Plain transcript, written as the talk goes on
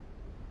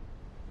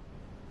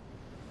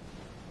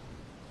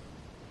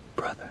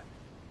brother.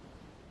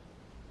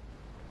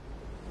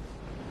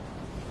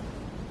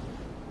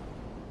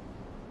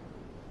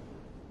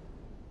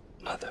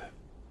 Mother.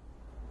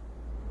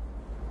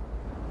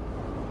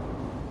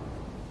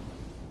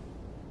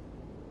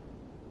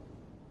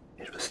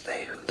 It was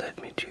they who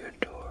led me to your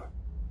door.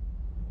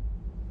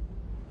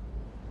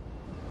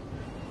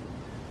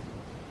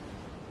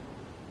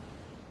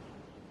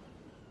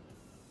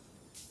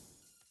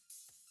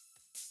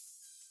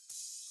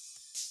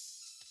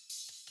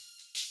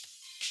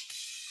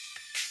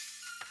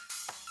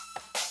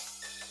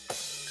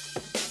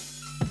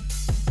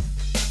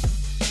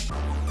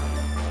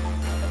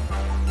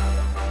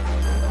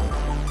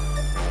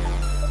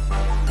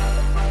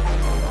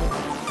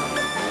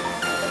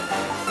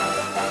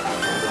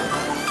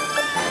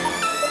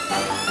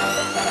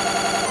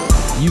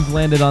 You've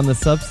landed on The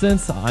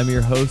Substance. I'm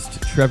your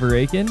host, Trevor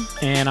Aiken.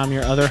 And I'm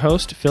your other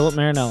host, Philip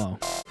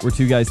Marinello. We're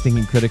two guys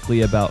thinking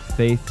critically about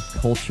faith,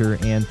 culture,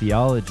 and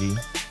theology.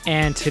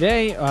 And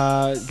today,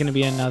 going to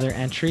be another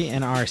entry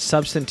in our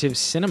Substantive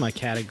Cinema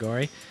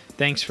category.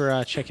 Thanks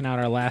for checking out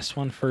our last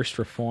one, First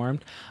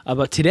Reformed.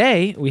 But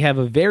today, we have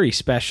a very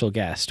special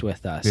guest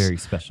with us. Very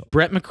special.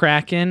 Brett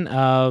McCracken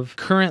of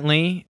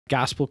currently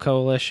Gospel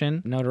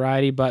Coalition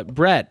notoriety. But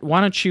Brett,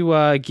 why don't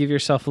you give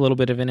yourself a little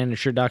bit of an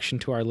introduction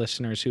to our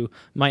listeners who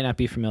might not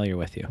be familiar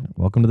with you?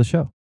 Welcome to the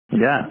show.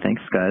 Yeah,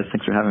 thanks, guys.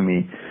 Thanks for having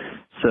me.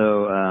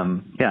 So,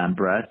 I'm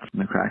Brett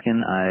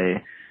McCracken.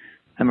 I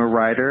am a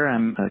writer.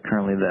 I'm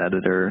currently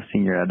the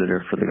senior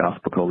editor for the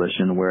Gospel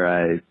Coalition, where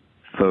I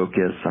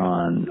focus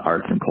on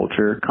arts and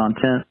culture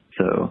content.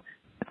 So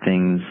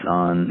things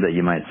that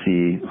you might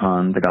see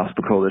on the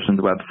Gospel Coalition's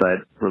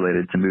website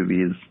related to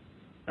movies,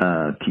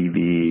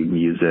 TV,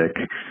 music,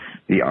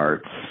 the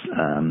arts,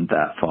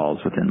 that falls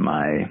within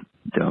my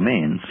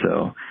domain.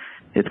 So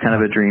it's kind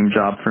of a dream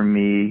job for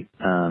me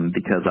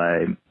because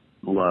I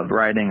love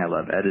writing, I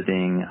love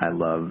editing, I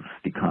love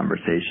the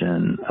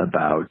conversation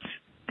about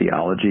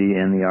theology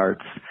in the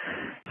arts.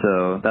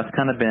 So that's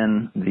kind of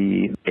been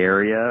the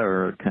area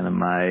or kind of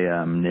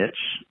my niche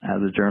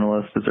as a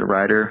journalist, as a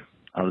writer.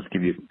 I'll just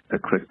give you a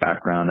quick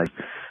background.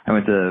 I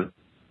went to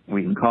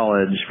Wheaton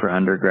College for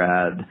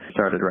undergrad,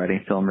 started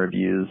writing film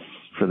reviews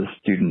for the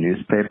student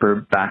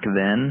newspaper back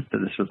then. So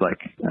this was like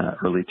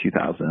early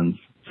 2000s.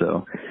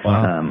 So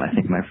wow. I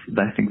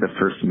think the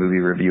first movie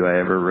review I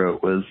ever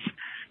wrote was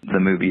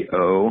the movie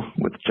O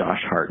with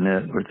Josh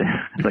Hartnett. It's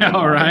like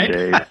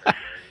a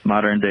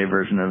modern day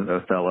version of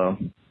Othello.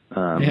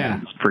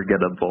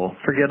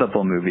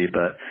 Forgettable movie,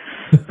 but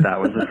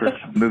that was the first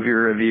movie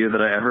review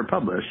that I ever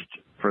published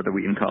for the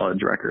Wheaton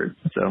College Record.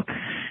 So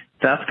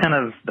that's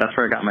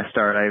where I got my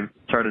start. I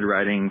started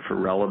writing for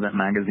Relevant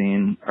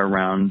magazine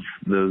around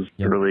those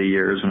early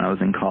years when I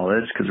was in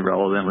college, because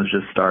Relevant was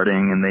just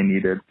starting and they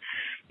needed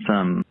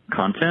some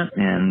content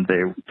and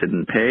they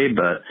didn't pay,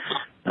 but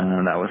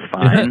that was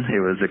fine.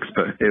 It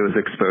was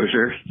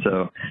exposure.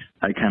 So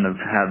I kind of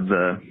had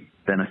the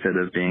benefit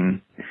of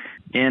being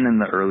in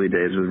the early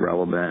days with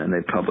Relevant, and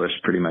they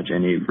published pretty much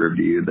any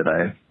review that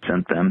I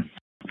sent them.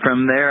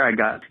 From there, I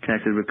got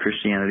connected with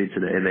Christianity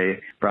Today.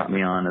 They brought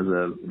me on as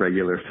a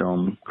regular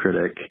film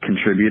critic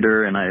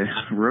contributor, and I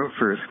wrote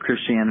for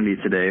Christianity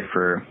Today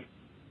for,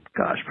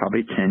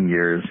 probably 10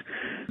 years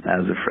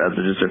as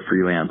just a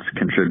freelance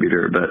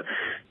contributor. But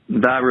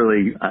that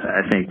really,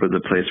 I think, was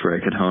a place where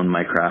I could hone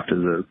my craft as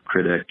a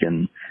critic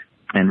and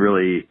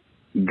really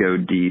go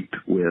deep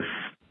with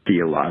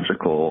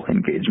theological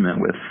engagement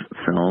with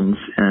films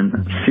in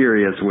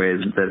serious ways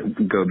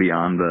that go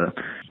beyond the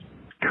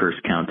curse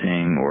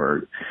counting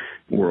or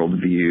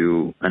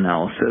worldview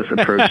analysis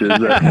approaches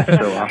that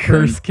so often.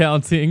 Curse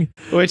counting.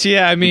 Which,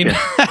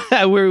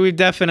 we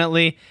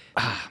definitely,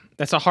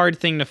 that's a hard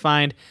thing to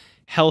find,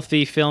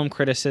 healthy film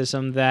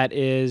criticism that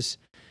is,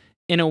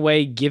 in a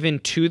way, given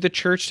to the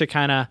church to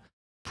kind of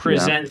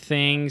present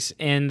things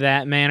in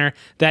that manner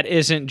that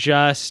isn't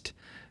just,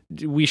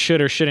 we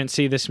should or shouldn't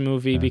see this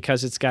movie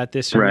because it's got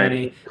this or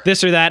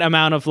that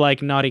amount of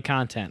like naughty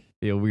content.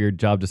 A weird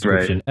job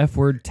description. Right.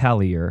 F-word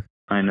tallier.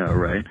 I know,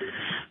 right?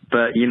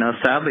 But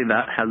sadly,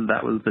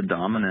 that was the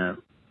dominant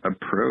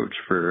approach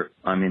for,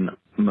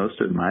 most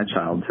of my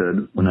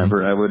childhood.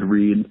 Whenever I would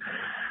read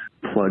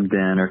Plugged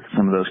In or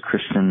some of those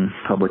Christian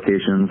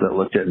publications that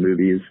looked at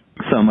movies,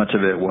 so much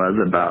of it was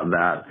about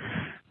that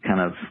kind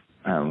of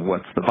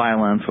what's the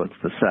violence, what's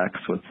the sex,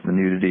 what's the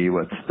nudity,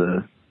 what's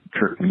the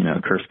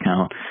curse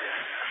count,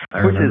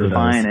 which is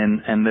fine,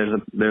 and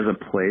there's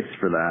a place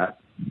for that,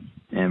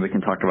 and we can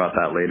talk about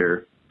that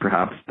later,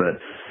 perhaps. But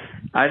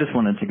I just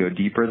wanted to go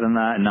deeper than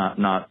that, and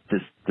not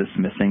just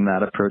dismissing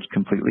that approach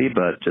completely,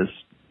 but just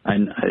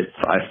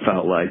I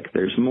felt like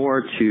there's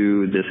more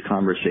to this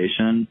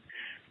conversation.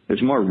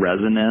 There's more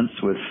resonance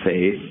with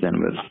faith and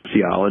with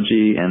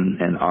theology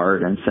and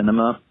art and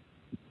cinema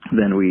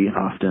than we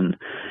often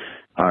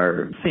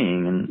are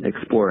seeing and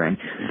exploring.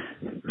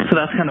 So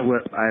that's kind of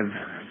what I've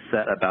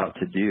set about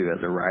to do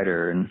as a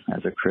writer and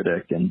as a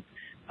critic. And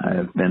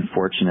I've been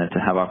fortunate to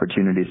have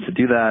opportunities to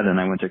do that, and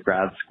I went to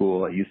grad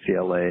school at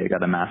UCLA. I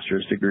got a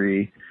master's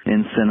degree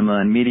in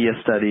cinema and media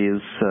studies,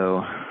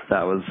 so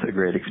that was a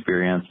great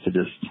experience to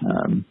just,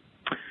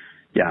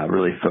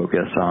 really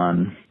focus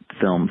on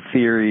film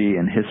theory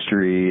and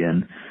history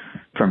and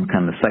from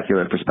kind of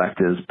secular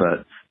perspectives,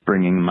 but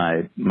bringing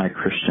my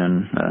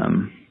Christian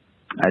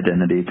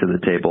identity to the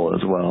table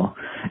as well.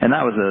 And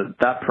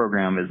that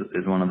program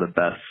is one of the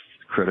best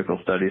critical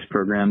studies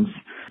programs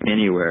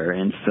anywhere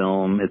in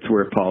film. It's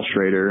where Paul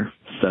Schrader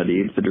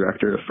studied, the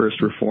director of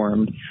First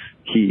Reformed.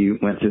 He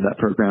went through that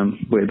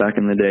program way back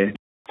in the day.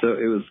 So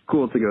it was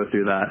cool to go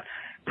through that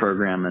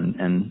program,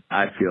 and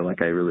I feel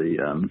like I really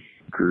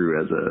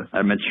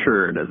I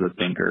matured as a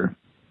thinker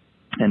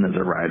and as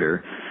a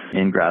writer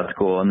in grad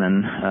school. And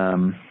then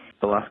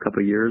the last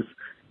couple of years,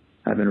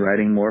 I've been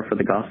writing more for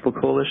the Gospel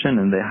Coalition,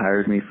 and they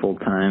hired me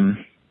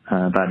full-time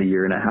about a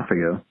year and a half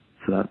ago.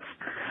 So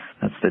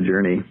that's the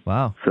journey.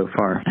 Wow. So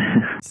far.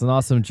 It's an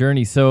awesome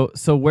journey. So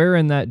where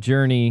in that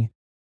journey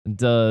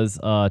does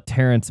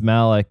Terrence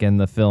Malick and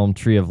the film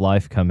Tree of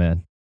Life come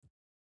in?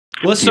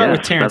 Let's start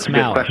with Terrence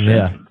Malick.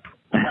 Yeah.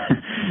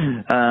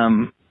 I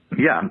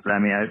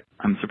mean,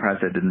 I'm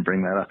surprised I didn't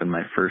bring that up in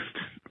my first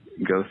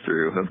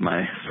go-through of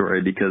my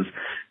story, because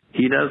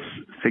he does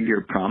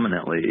figure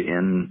prominently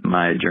in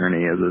my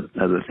journey as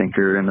a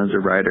thinker and as a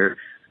writer.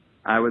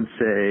 I would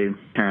say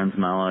Terrence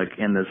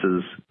Malick, and this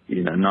is,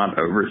 not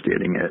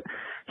overstating it,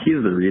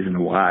 he's the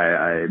reason why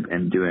I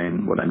am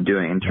doing what I'm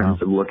doing in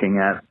terms of looking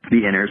at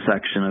the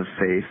intersection of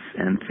faith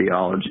and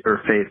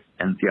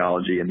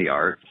theology and the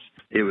arts.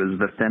 It was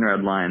The Thin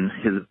Red Line,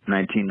 his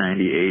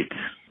 1998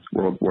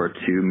 World War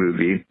II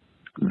movie,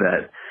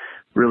 that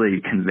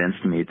really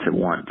convinced me to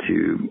want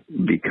to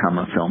become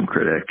a film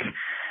critic,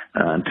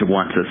 to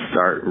want to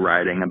start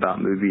writing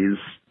about movies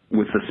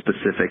with a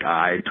specific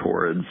eye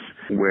towards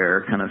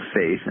where kind of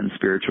faith and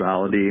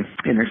spirituality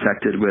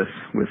intersected with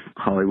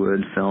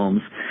Hollywood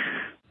films.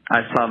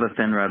 I saw The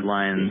Thin Red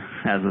Line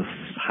as a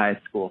high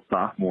school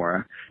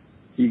sophomore.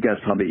 You guys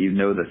probably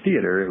know the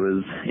theater. It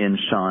was in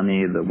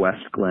Shawnee, the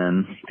West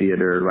Glen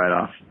Theater, right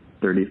off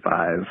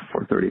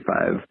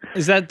 435.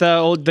 Is that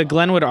the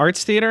Glenwood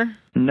Arts Theater?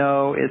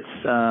 No,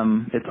 it's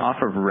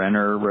off of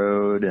Renner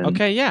Road. And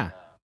okay, yeah.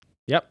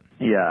 Yep.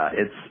 Yeah,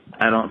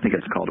 I don't think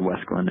it's called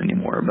West Glen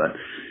anymore, but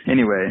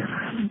anyway,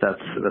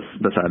 that's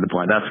beside the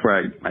point. That's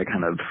where I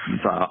kind of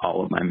saw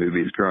all of my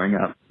movies growing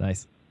up.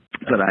 Nice.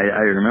 But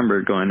I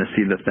remember going to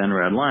see The Thin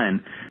Red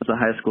Line as a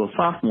high school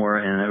sophomore,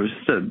 and it was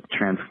just a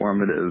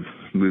transformative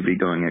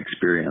movie-going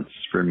experience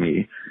for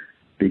me,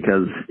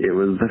 because it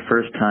was the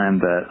first time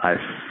that I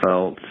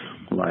felt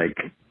like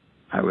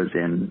I was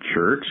in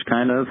church,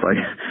 kind of, like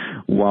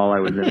while I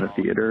was in the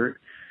theater.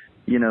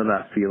 You know,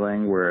 that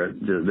feeling where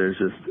there's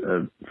just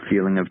a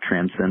feeling of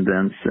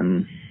transcendence,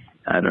 and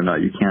I don't know,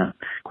 you can't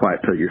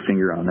quite put your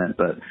finger on it,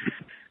 but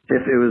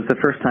if it was the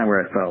first time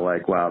where I felt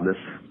like, wow, this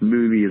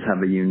movies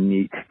have a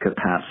unique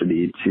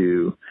capacity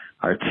to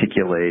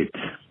articulate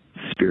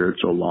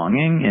spiritual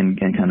longing and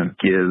kind of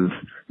give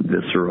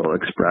visceral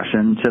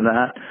expression to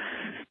that.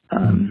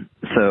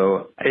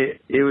 So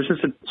it was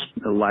just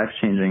a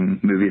life-changing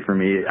movie for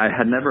me. I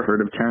had never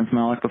heard of Terrence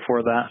Malick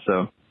before that,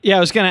 so. Yeah, I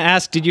was going to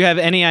ask, did you have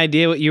any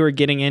idea what you were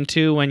getting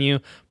into when you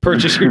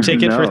purchased your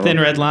ticket No. for Thin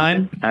Red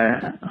Line?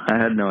 I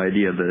had no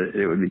idea that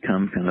it would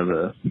become kind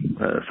of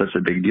such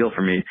a big deal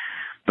for me.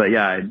 But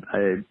yeah,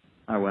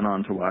 I went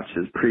on to watch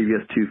his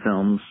previous two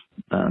films,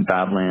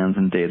 Badlands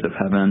and Days of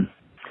Heaven.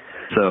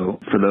 So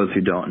for those who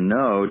don't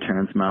know,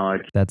 Terrence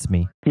Malick, That's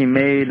me. he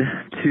made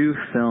two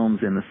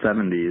films in the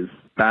 70s.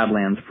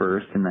 Badlands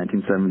first in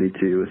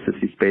 1972 with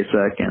Sissy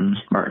Spacek and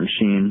Martin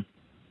Sheen,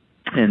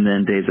 and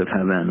then Days of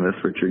Heaven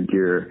with Richard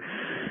Gere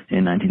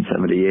in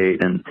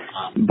 1978. And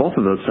both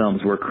of those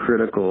films were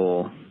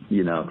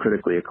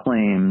critically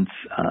acclaimed,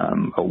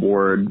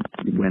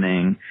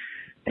 award-winning,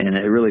 and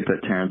it really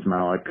put Terrence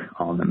Malick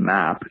on the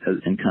map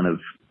and kind of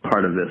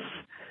part of this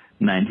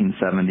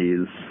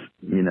 1970s,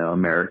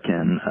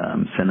 American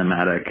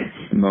cinematic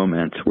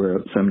moment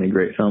where so many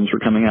great films were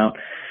coming out.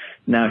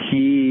 Now,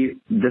 he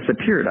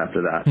disappeared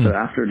after that. So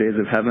after Days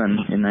of Heaven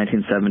in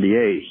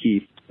 1978,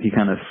 he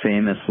kind of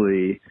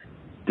famously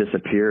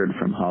disappeared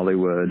from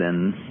Hollywood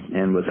and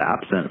was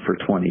absent for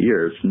 20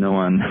 years. No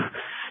one,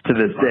 to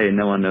this day,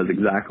 no one knows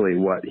exactly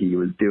what he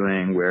was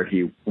doing, where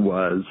he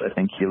was. I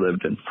think he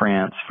lived in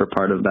France for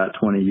part of that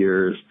 20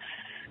 years.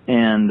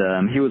 And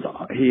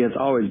he has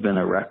always been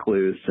a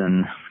recluse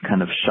and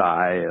kind of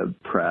shy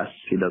of press.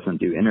 He doesn't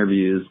do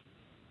interviews.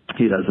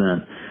 He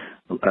doesn't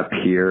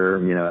appear,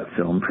 at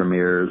film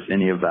premieres,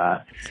 any of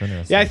that.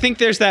 Yeah, I think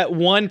there's that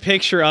one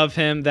picture of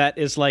him that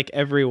is like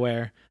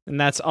everywhere, and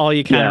that's all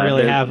you kind of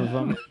really have of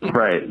him.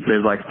 Right.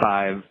 There's like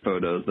 5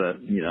 photos that,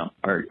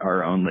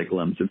 are only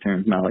glimpses of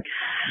Terrence Malick,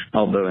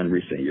 although in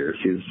recent years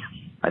he's,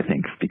 I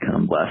think,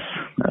 become less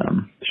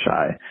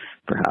shy,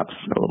 perhaps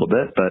a little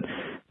bit. But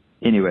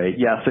anyway,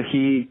 yeah, so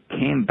he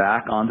came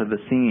back onto the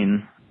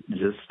scene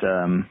just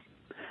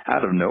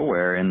out of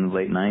nowhere in the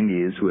late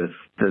 90s with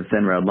The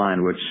Thin Red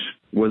Line, which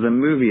was a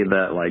movie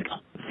that, like,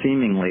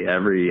 seemingly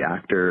every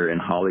actor in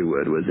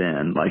Hollywood was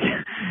in. Like,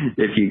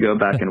 if you go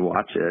back and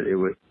watch it,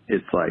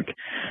 it's like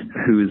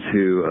who's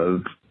who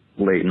of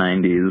late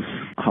 90s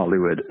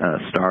Hollywood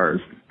stars.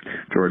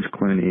 George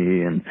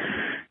Clooney and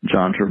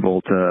John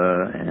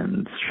Travolta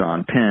and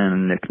Sean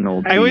Penn, Nick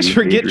Nolte. I always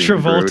forget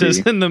Adrian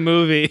Travolta's Brody. in the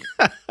movie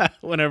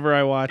whenever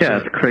I watch Yeah,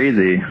 it. it's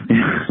crazy.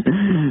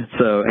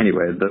 So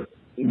anyway,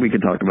 we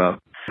could talk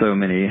about so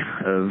many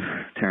of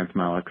Terrence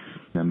Malick's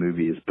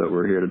movies, but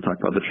we're here to talk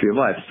about The Tree of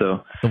Life.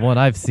 So The one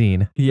I've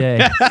seen. Yay.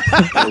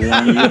 the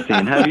one you've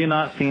seen. Have you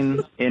not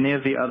seen any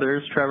of the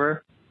others,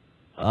 Trevor?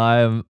 I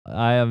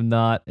am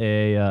not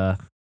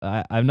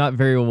I'm not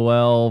very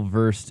well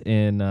versed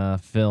in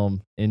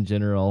film in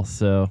general,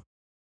 so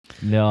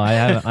no, I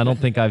haven't. I don't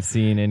think I've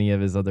seen any of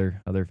his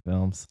other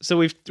films. So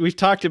we've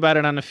talked about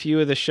it on a few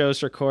of the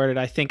shows recorded.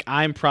 I think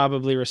I'm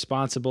probably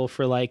responsible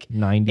for like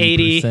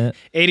 90%.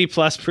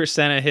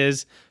 80+% of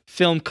his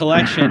film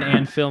collection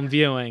and film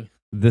viewing.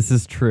 This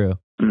is true.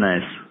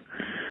 Nice.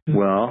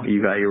 Well,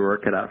 you got your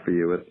work cut out for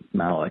you with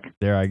Malick.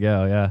 There I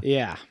go. Yeah.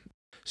 Yeah.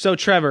 So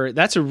Trevor,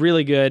 that's a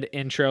really good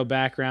intro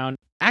background.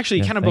 Actually,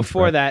 Yeah, kind of thanks,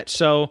 before bro. that,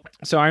 so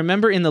I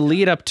remember in the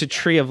lead up to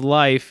Tree of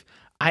Life,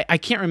 I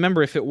can't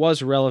remember if it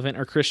was Relevant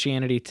or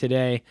Christianity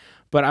Today,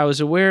 but I was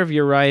aware of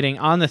your writing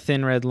on the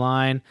Thin Red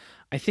Line.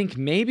 I think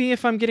maybe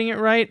if I'm getting it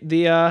right,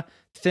 the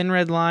Thin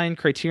Red Line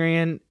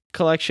Criterion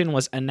collection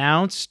was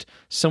announced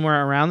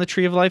somewhere around the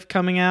Tree of Life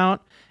coming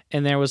out,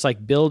 and there was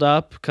like build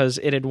up because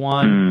it had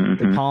won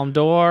the Palme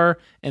d'Or,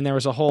 and there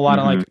was a whole lot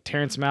of like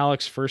Terrence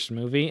Malick's first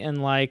movie in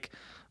like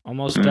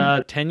almost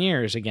 10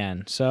 years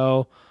again.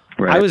 So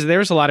Right. there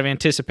was a lot of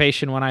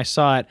anticipation when I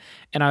saw it,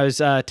 and I was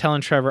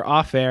telling Trevor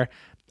off air,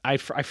 I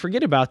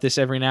forget about this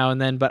every now and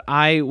then, but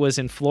I was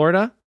in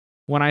Florida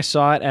when I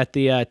saw it at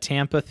the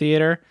Tampa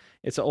Theater.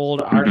 It's an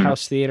old art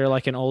house theater,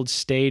 like an old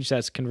stage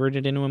that's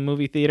converted into a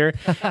movie theater.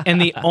 And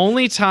the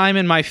only time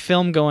in my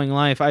film going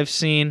life I've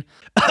seen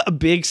a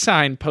big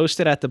sign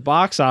posted at the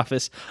box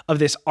office of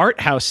this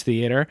art house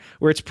theater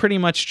where it's pretty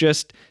much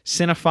just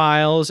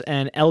cinephiles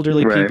and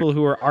elderly Right. people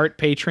who are art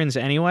patrons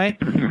anyway.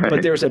 Right,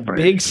 But there's a right.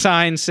 big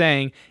sign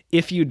saying,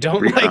 if you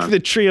don't like Refund. the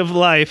Tree of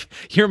Life,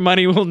 your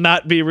money will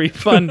not be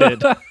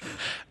refunded.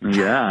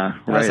 Yeah,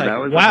 I was right.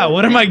 like, wow,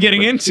 what am I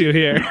getting into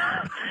here?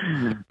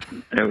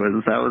 That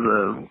was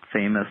a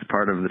famous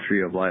part of the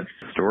Tree of Life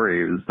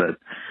story, was that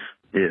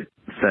it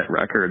set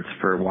records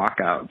for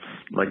walkouts,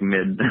 like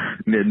mid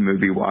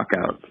movie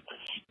walkouts,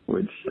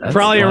 which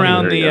Probably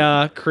around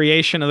hilarious. the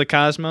creation of the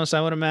cosmos,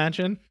 I would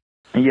imagine.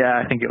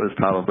 Yeah, I think it was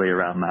probably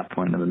around that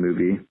point of the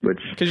movie, which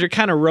Because you're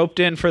kind of roped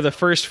in for the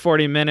first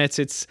 40 minutes.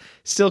 It's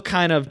still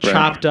kind of Right.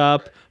 chopped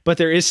up, but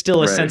there is still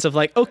a Right. sense of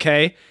like,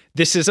 okay,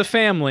 this is a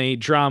family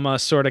drama,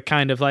 sort of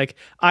kind of like,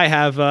 I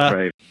have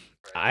a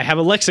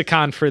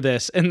lexicon for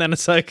this. And then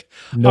it's like,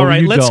 No, all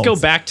right, you let's don't. go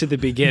back to the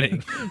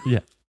beginning. Yeah.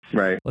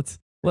 right.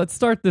 Let's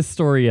start this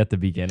story at the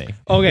beginning.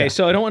 Okay,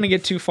 so I don't want to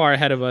get too far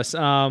ahead of us.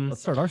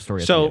 Let's start our story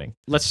at the So beginning.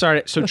 let's start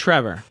it. So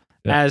Trevor,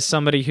 Yeah. as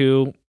somebody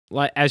who,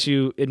 like, as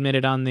you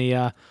admitted on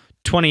the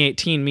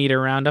 2018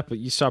 Meter Roundup,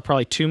 you saw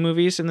probably 2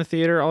 movies in the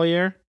theater all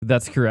year.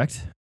 That's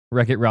correct.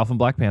 Wreck-It Ralph and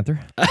Black Panther.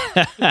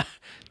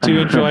 2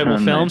 enjoyable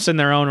Nice. films in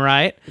their own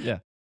right. Yeah.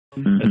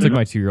 Mhm. I took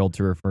my 2-year-old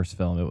to her first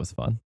film. It was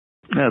fun.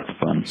 That's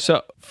fun.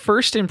 So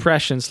first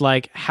impressions,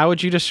 like, how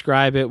would you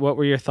describe it? What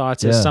were your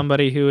thoughts as Yeah.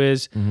 somebody who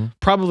is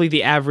probably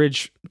the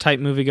average type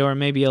moviegoer,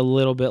 maybe a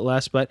little bit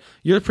less, but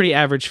you're a pretty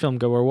average film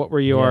goer. What were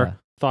your Yeah.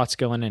 thoughts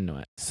going into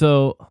it?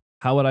 So,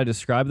 how would I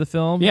describe the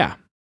film? Yeah.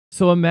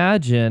 So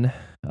imagine,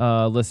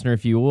 listener,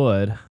 if you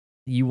would,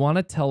 you want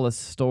to tell a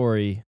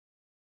story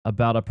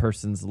about a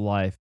person's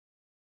life,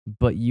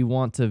 but you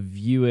want to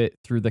view it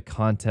through the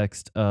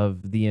context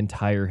of the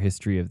entire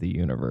history of the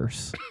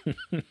universe.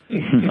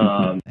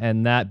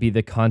 And that be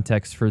the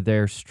context for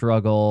their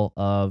struggle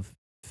of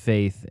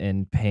faith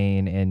and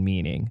pain and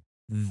meaning.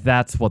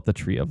 That's what the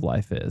Tree of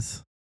Life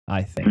is,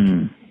 I think.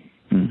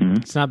 Mm-hmm.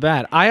 It's not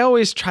bad. I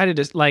always try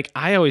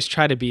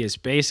to be as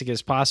basic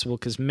as possible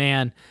because,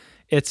 man,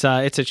 it's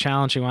a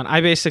challenging one.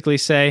 I basically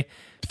say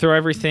throw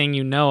everything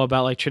you know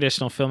about like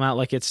traditional film out.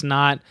 Like it's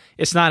not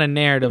a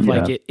narrative.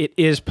 Yeah. Like it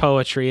is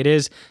poetry. It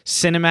is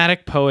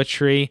cinematic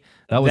poetry.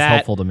 That was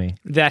helpful to me.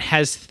 That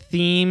has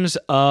themes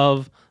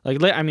of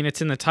like, I mean,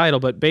 it's in the title,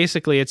 but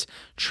basically it's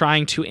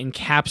trying to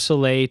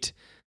encapsulate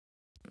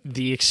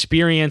the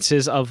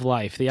experiences of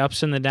life, the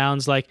ups and the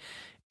downs, like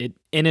it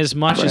in as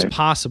much as Right.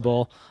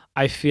 possible.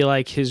 I feel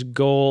like his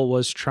goal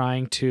was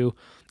trying to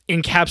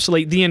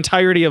encapsulate the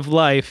entirety of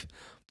life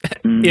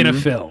in a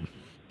film.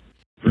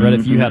 Brett,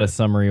 if you had a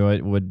summary,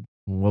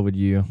 what would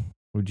you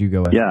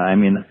go with? Yeah, I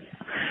mean,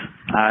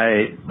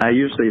 I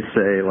usually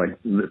say like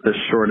the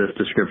shortest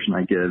description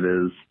I give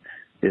is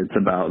it's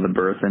about the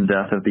birth and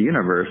death of the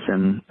universe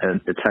and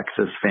a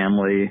Texas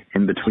family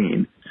in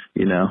between.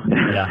 You know,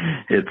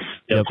 Yeah.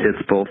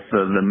 it's both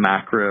the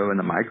macro and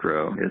the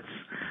micro.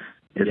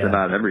 It's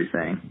about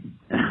everything.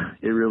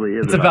 It really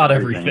is. It's about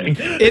everything.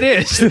 It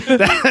is.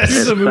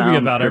 It's a movie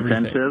about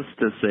everything. It's pretentious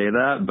to say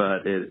that,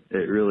 but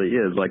it really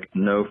is. Like,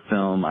 no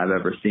film I've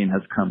ever seen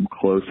has come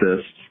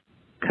closer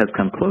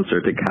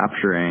to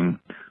capturing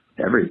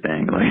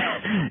everything.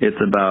 Like,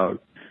 it's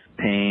about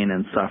pain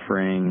and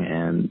suffering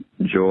and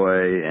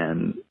joy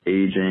and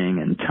aging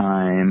and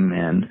time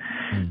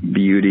and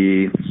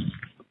beauty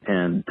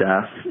and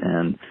death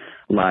and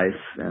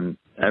life and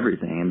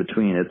everything in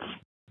between.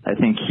 I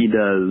think he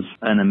does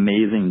an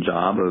amazing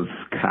job of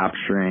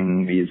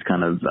capturing these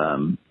kind of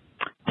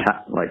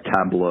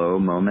tableau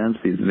moments,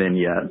 these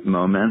vignette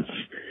moments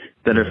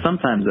that are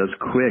sometimes as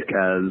quick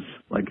as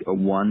like a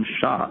one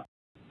shot,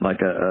 like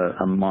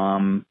a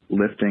mom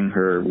lifting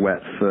her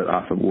wet foot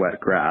off of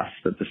wet grass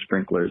that the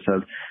sprinklers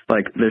have.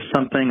 Like, there's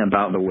something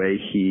about the way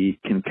he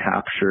can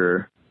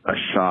capture a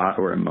shot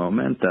or a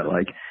moment that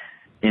like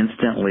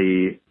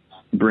instantly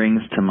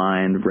brings to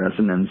mind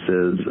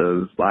resonances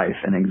of life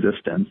and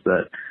existence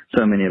that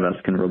so many of us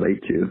can relate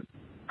to.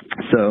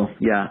 So,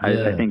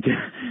 I think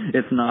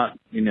it's not,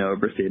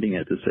 overstating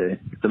it to say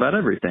it's about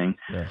everything.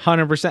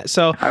 100%.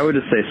 So I would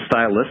just say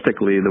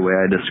stylistically, the way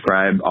I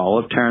described all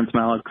of Terrence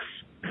Malick's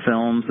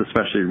films,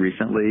 especially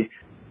recently,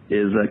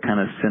 is a kind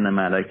of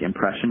cinematic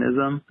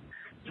impressionism.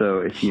 So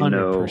if you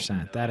know,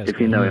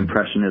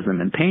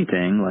 impressionism in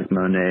painting, like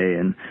Monet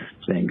and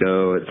Van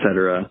Gogh,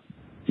 etc.,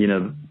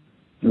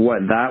 what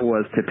that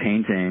was to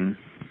painting,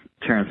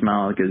 Terrence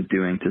Malick is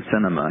doing to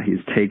cinema.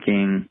 He's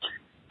taking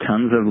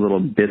tons of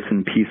little bits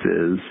and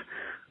pieces,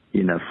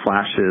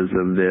 flashes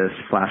of this,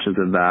 flashes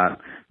of that,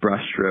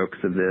 brush strokes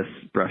of this,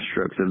 brush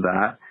strokes of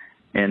that.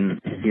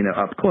 And,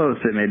 up close,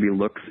 it maybe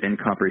looks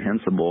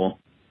incomprehensible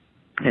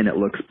and it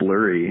looks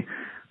blurry,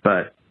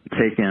 but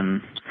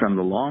taken from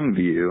the long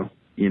view,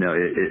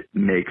 it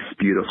makes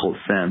beautiful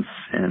sense,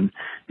 and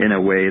in a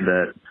way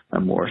that a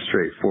more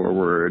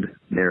straightforward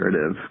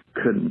narrative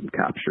couldn't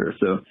capture.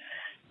 So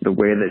the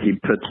way that he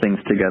puts things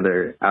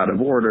together out of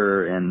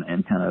order and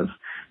kind of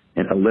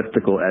in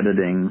elliptical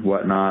editing,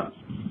 whatnot,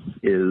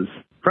 is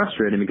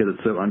frustrating because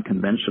it's so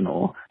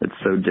unconventional. It's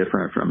so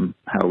different from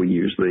how we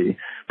usually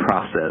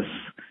process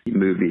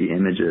movie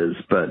images.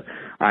 But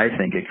I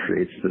think it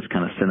creates this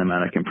kind of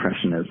cinematic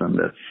impressionism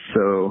that's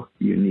so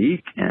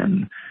unique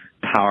and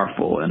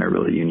powerful in a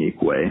really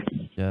unique way.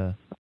 Yeah.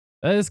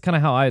 That is kind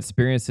of how I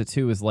experienced it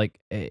too, is like,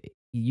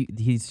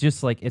 he's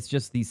just like, it's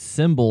just these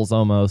symbols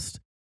almost.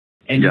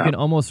 And you can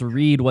almost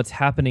read what's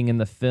happening in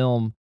the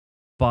film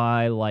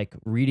by like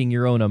reading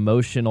your own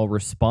emotional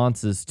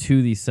responses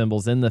to these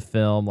symbols in the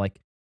film. Like,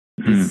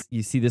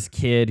 you see this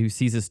kid who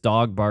sees this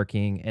dog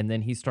barking, and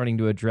then he's starting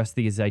to address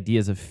these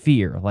ideas of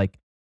fear, like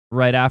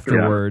right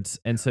afterwards.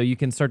 And so you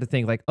can start to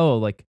think like, oh,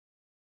 like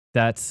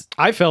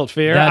I felt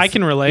fear. I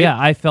can relate. Yeah,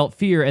 I felt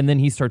fear. And then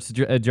he starts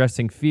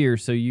addressing fear.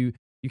 So you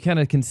kind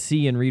of can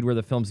see and read where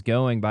the film's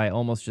going by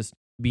almost just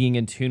being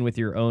in tune with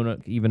your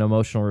own even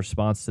emotional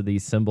response to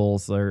these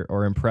symbols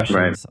or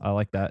impressions. Right. I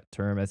like that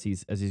term as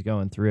he's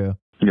going through.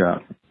 Yeah.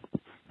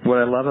 What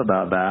I love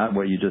about that,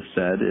 what you just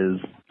said, is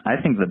I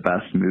think the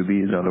best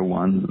movies are the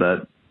ones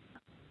that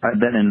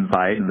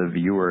invite the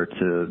viewer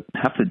to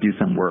have to do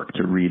some work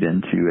to read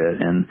into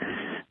it. And,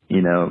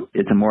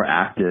 it's a more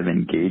active,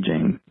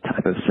 engaging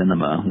type of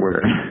cinema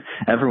where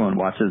everyone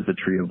watches The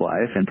Tree of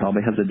Life and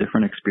probably has a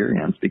different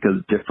experience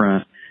because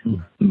different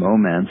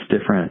moments,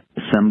 different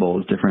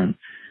symbols, different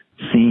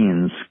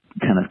scenes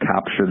kind of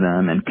capture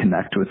them and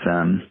connect with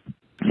them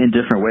in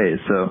different ways.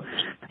 So,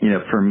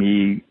 for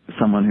me,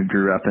 someone who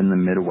grew up in the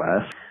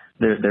Midwest,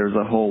 there's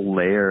a whole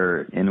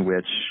layer in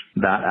which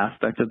that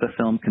aspect of the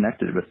film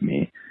connected with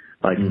me.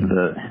 Like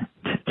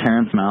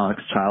Terrence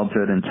Malick's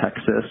childhood in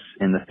Texas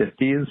in the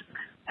 50s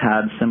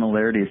had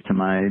similarities to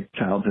my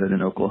childhood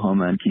in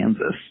Oklahoma and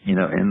Kansas, in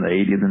the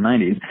 80s and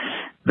 90s,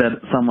 that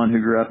someone who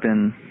grew up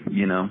in,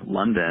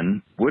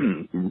 London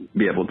wouldn't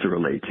be able to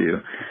relate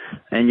to.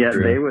 And yet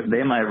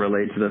they might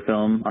relate to the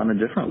film on a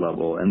different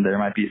level, and there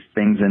might be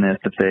things in it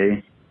that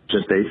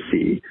they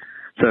see.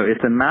 So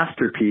it's a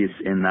masterpiece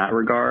in that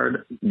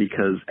regard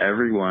because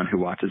everyone who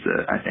watches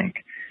it, I think,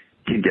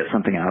 can get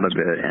something out of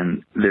it,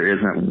 and there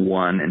isn't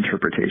one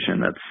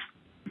interpretation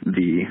that's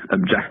the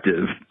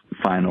objective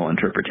final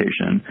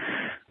interpretation.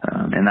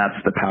 And that's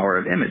the power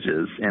of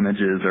images.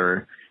 Images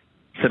are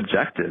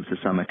subjective to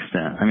some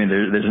extent. I mean,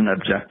 there's an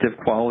objective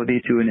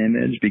quality to an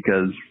image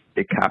because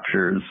it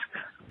captures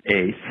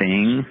a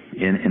thing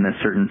in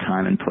a certain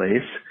time and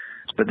place,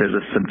 but there's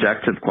a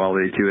subjective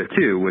quality to it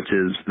too, which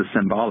is the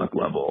symbolic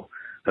level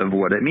of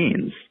what it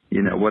means.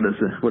 What is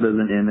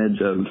an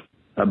image of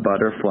a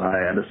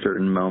butterfly at a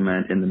certain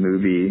moment in the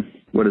movie?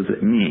 What does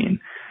it mean?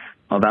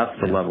 Well, that's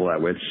the level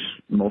at which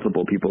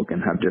multiple people can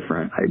have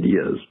different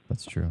ideas.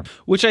 That's true.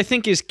 Which I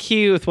think is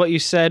key with what you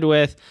said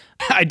with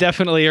I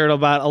definitely heard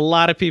about a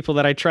lot of people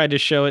that I tried to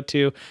show it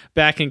to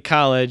back in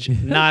college.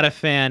 Not a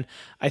fan.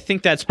 I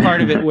think that's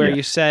part of it where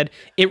you said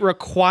it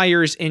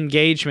requires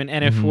engagement.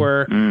 And if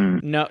we're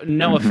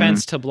no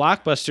offense to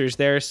blockbusters,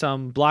 there are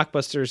some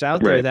blockbusters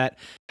out there that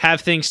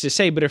have things to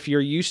say. But if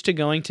you're used to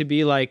going to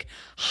be like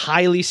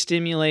highly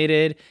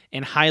stimulated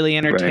and highly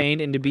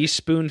entertained and to be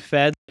spoon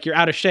fed, you're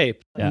out of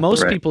shape. Yeah.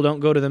 Most people don't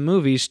go to the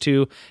movies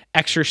to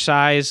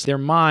exercise their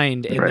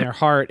mind and their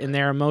heart and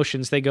their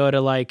emotions. They go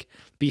to like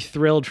be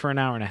thrilled for an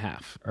hour and a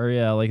half. Or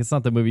like it's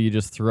not the movie you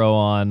just throw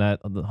on at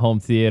the home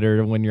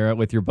theater when you're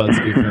with your buds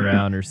goofing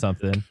around or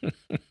something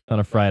on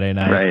a Friday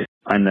night. Right.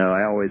 I know.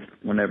 I always,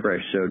 whenever I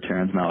show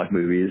Terrence Malick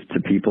movies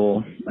to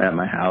people at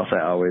my house,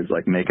 I always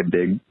like make a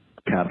big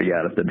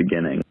caveat at the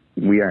beginning.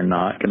 We are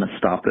not going to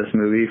stop this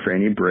movie for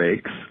any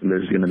breaks.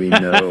 There's going to be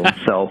no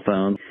cell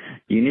phone.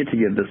 You need to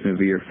give this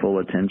movie your full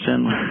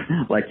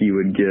attention, like you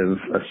would give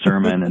a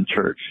sermon in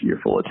church your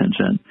full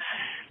attention,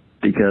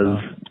 because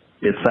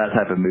it's that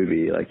type of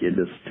movie. Like it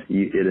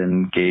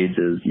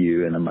engages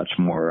you in a much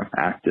more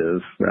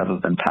active rather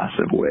than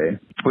passive way,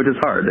 which is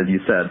hard, as you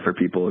said, for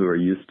people who are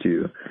used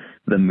to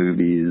the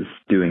movies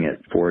doing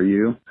it for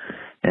you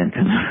and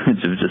kind of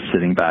just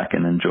sitting back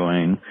and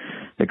enjoying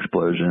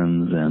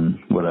explosions and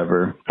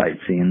whatever fight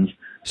scenes.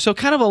 So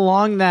kind of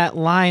along that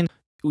line,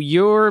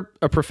 you're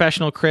a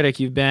professional critic.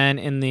 You've been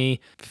in the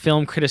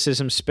film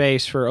criticism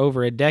space for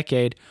over a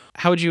decade.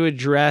 How would you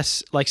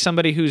address like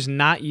somebody who's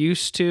not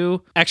used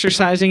to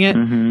exercising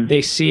it?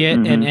 They see it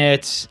and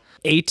it's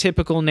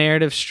atypical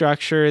narrative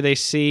structure. They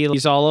see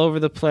he's all over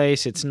the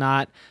place. It's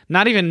not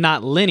even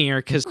not linear,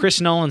 because Chris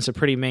Nolan's a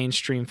pretty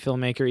mainstream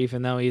filmmaker,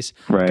 even though he's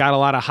got a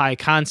lot of high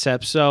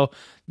concepts. So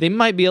they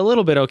might be a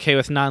little bit okay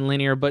with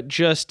nonlinear, but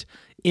just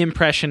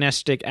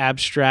impressionistic,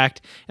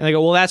 abstract. And they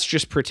go, well, that's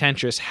just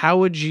pretentious. How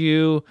would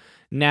you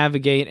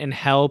navigate and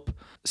help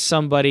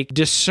somebody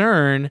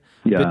discern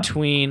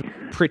between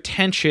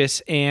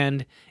pretentious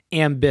and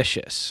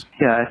ambitious?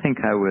 Yeah, I think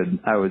I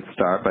would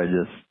start by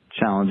just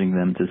challenging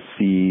them to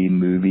see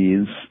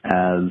movies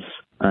as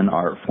an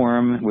art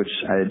form, which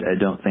I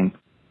don't think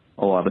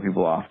a lot of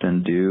people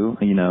often do.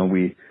 You know,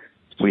 we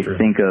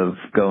think of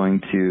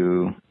going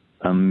to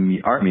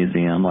art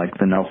museum like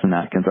the Nelson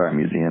Atkins Art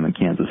Museum in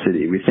Kansas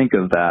City. We think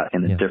of that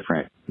in a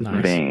different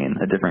vein,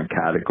 a different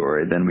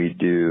category than we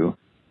do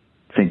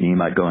thinking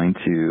about going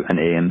to an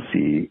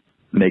AMC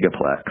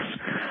megaplex.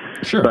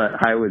 Sure.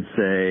 But I would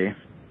say,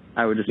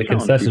 I would just the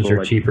concessions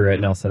are cheaper at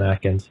Nelson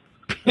Atkins.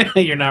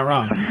 You're not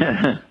wrong.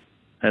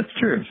 That's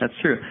true. That's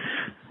true.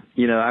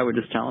 You know, I would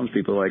just challenge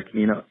people, like,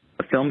 you know,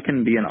 a film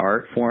can be an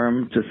art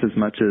form just as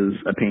much as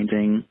a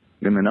painting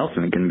in the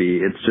Nelson can be.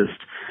 It's just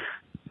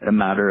a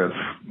matter of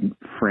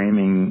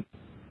framing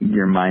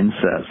your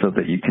mindset so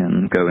that you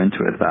can go into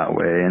it that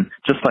way. And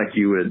just like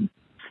you would,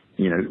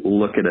 you know,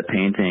 look at a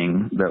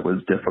painting that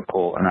was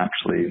difficult and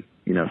actually,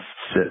 you know,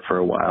 sit for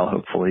a while,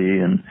 hopefully,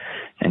 and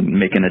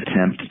make an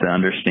attempt to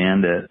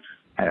understand it.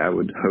 I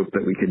would hope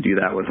that we could do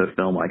that with a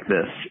film like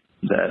this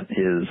that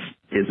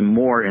is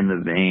more in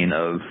the vein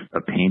of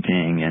a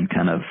painting and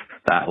kind of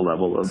that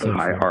level of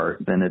high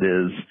art than it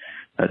is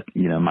a,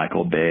 you know,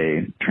 Michael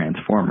Bay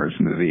Transformers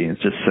movie.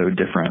 It's just so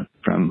different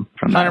from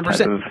that 100%.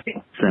 Type of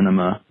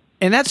cinema.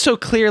 And that's so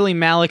clearly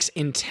Malick's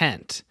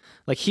intent.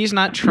 Like, he's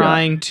not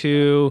trying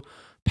to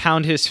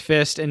pound his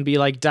fist and be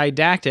like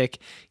didactic.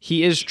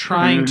 He is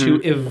trying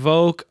to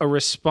evoke a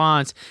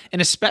response.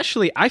 And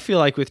especially, I feel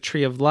like with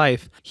Tree of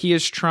Life, he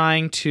is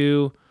trying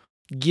to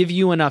give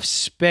you enough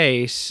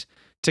space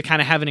to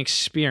kind of have an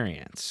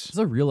experience.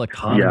 There's a real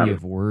economy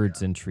of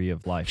words in Tree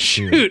of Life,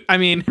 too. Shoot, I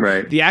mean,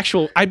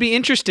 I'd be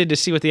interested to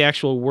see what the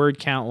actual word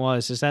count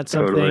was. Is that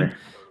something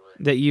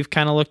that you've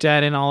kind of looked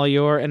at in all of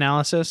your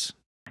analysis?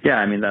 Yeah,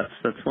 I mean,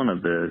 that's one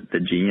of the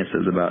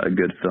geniuses about a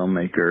good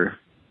filmmaker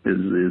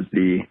is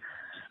the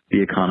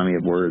economy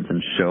of words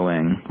and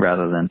showing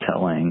rather than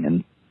telling,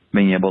 and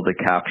being able to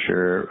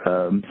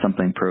capture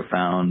something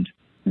profound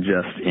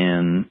just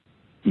in,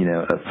 you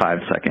know, a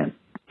 5-second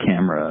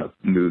camera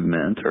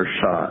movement or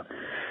shot,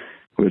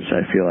 which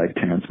I feel like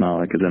Terrence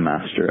Malick is a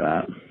master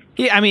at.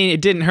 Yeah, I mean,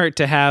 it didn't hurt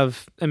to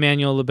have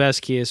Emmanuel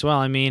Lubezki as well.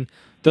 I mean,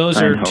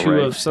 those are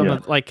two of some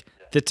of like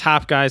the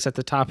top guys at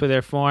the top of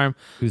their form.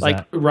 Who's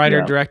like that?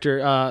 Writer,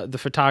 director, the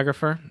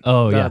photographer.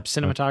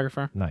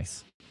 Cinematographer.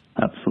 Nice.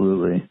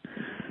 Absolutely.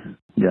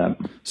 Yeah.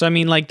 So I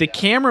mean, like the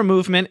camera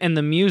movement and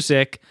the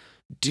music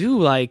do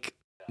like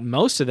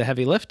most of the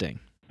heavy lifting.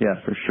 Yeah,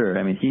 for sure.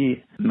 I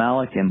mean,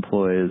 Malick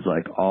employs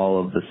like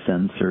all of the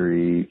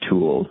sensory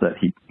tools that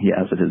he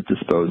has at his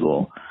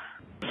disposal.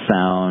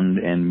 Sound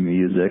and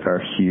music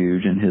are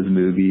huge in his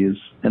movies,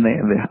 and they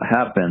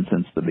have been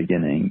since the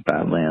beginning.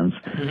 Badlands,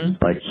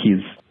 like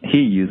he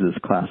uses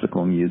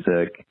classical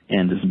music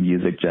and just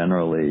music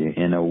generally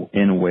in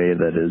a way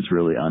that is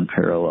really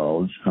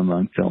unparalleled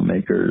among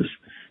filmmakers.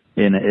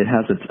 And it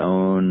has its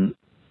own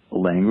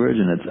language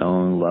and its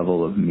own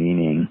level of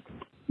meaning.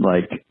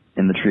 Like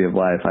in The Tree of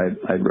Life,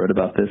 I wrote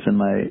about this in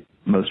my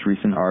most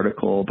recent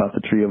article about The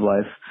Tree of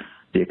Life,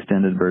 the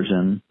extended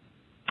version.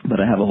 But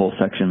I have a whole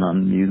section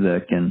on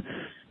music, and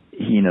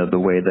the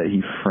way that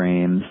he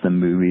frames the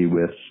movie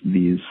with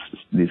these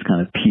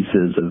kind of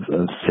pieces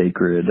of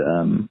sacred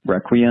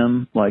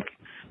requiem like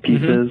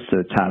pieces.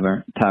 So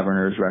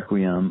Taverner's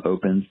Requiem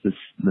opens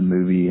the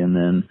movie, and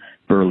then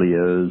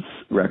Berlioz's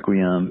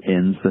Requiem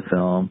ends the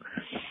film.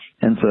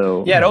 And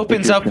so it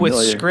opens up with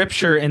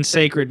scripture and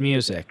sacred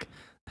music.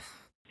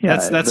 Yeah,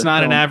 that's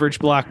not an average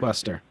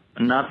blockbuster.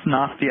 Not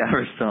the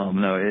average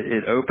film. No,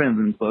 it opens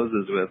and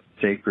closes with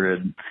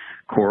sacred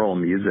choral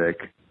music,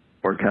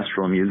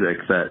 orchestral music,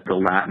 that the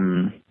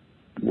Latin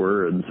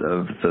words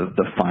of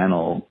the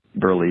final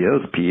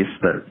Berlioz piece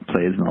that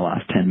plays in the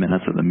last 10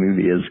 minutes of the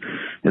movie is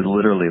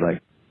literally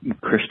like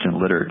Christian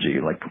liturgy,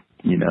 like,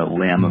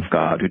 Lamb of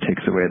God who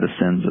takes away the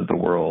sins of the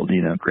world,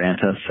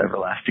 grant us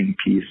everlasting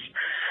peace.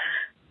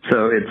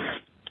 So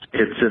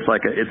it's just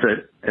like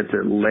it's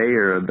a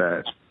layer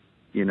that,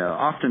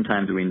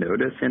 oftentimes we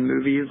notice in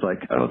movies,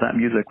 like, oh, that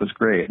music was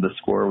great, the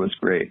score was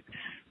great.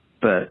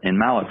 But in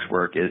Malick's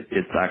work,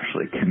 it's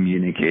actually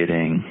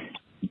communicating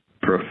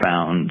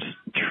profound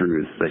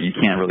truths that you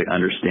can't really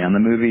understand the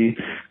movie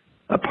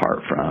apart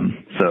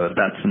from. So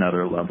that's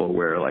another level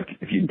where, like,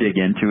 if you dig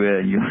into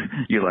it,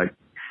 you like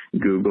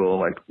Google,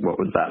 like, what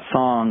was that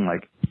song?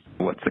 Like,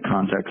 what's the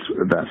context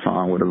of that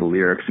song? What do the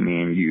lyrics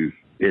mean?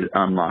 It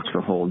unlocks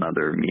a whole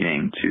nother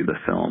meaning to the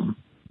film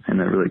in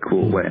a really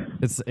cool way.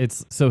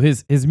 It's so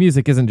his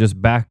music isn't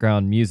just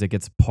background music,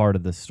 it's part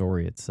of the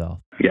story itself.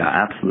 Yeah,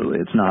 absolutely.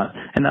 It's not,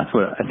 and that's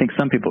what I think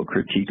some people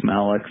critique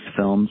Malick's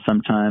films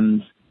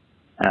sometimes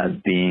as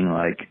being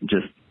like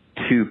just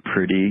too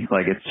pretty,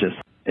 like it's just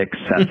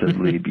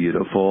excessively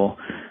beautiful.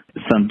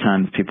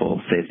 Sometimes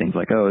people say things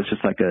like, "Oh, it's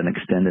just like an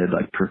extended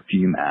like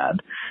perfume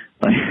ad."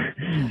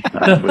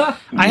 Like,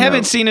 I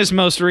haven't seen his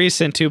most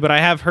recent two, but I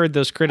have heard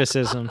those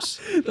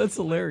criticisms. That's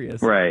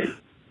hilarious. Right.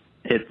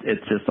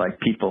 It's just like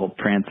people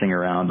prancing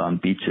around on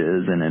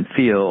beaches and in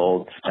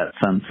fields at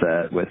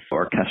sunset with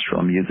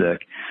orchestral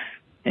music.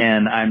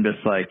 And I'm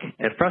just like,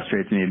 it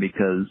frustrates me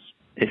because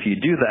if you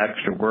do the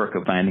extra work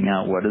of finding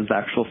out what is the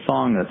actual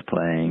song that's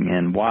playing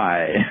and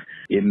why,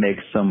 it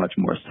makes so much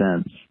more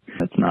sense.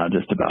 It's not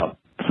just about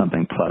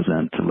something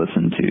pleasant to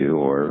listen to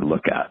or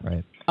look at.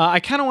 Right. I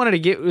kind of wanted to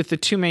get with the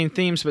two main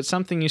themes, but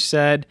something you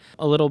said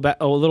a little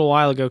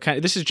while ago.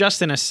 This is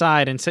just an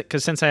aside, and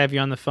because since I have you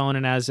on the phone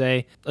and as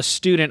a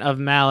student of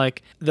Malick,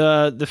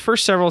 the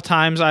first several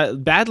times,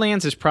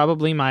 Badlands is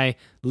probably my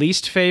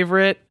least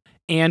favorite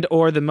and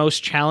or the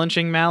most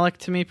challenging Malick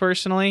to me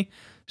personally.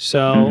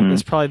 So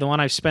it's probably the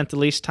one I've spent the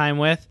least time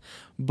with.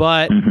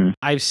 But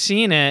I've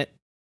seen it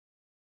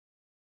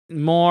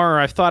more, or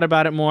I've thought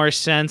about it more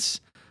since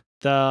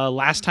the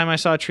last time I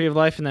saw Tree of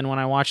Life, and then when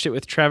I watched it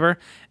with Trevor,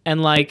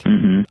 and like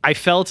I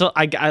felt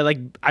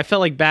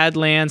like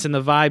Badlands and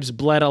the vibes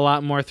bled a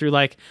lot more through.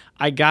 Like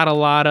I got a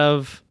lot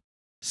of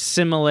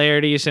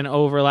similarities and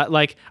overlap.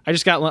 Like I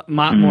just got a lot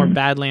more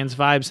Badlands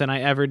vibes than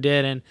I ever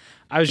did, and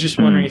I was just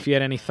wondering if you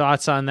had any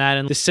thoughts on that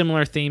and the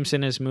similar themes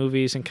in his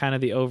movies and kind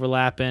of the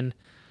overlap and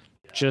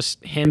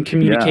just him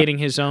communicating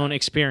his own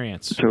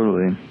experience.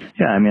 Totally.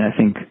 Yeah, I mean, I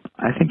think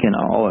in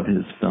all of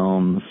his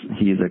films,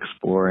 he's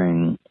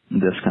exploring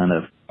this kind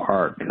of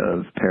arc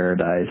of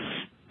paradise,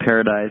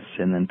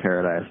 and then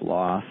paradise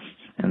lost,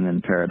 and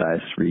then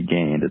paradise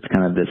regained. It's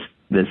kind of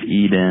this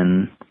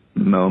Eden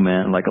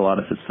moment. Like a lot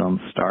of his films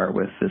start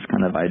with this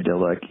kind of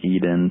idyllic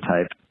Eden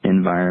type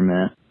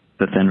environment.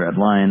 The Thin Red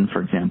Line,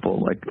 for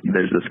example, like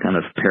there's this kind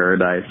of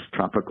paradise,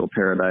 tropical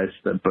paradise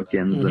that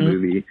bookends the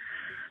movie.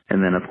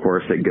 And then, of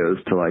course, it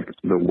goes to like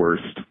the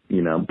worst,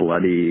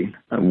 bloody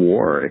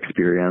war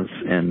experience.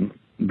 And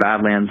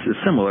Badlands is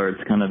similar.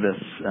 It's kind of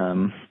this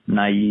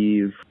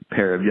naive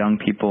pair of young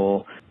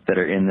people that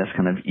are in this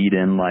kind of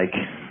Eden-like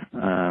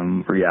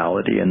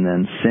reality, and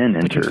then sin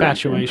enters,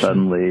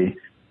 and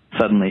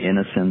suddenly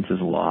innocence is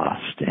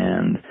lost,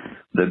 and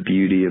the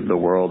beauty of the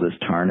world is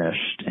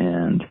tarnished,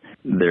 and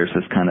there's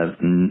this kind of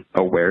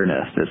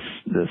awareness,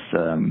 this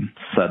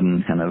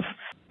sudden kind of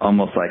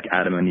almost like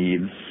Adam and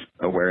Eve's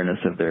awareness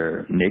of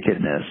their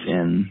nakedness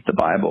in the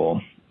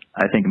Bible.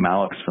 I think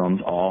Malick's films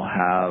all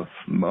have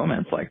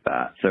moments like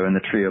that. So in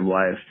The Tree of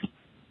Life,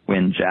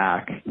 when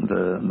Jack,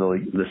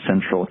 the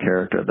central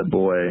character, the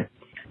boy,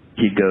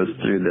 he goes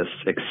through this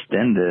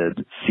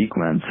extended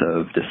sequence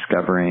of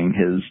discovering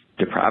his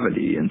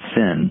depravity and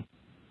sin,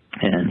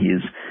 and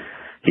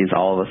he's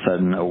all of a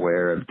sudden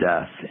aware of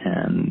death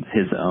and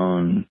his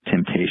own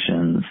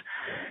temptations.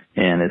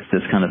 And it's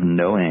this kind of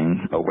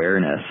knowing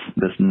awareness,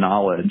 this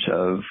knowledge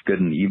of good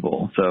and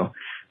evil. So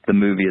the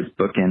movie is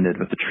bookended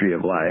with the Tree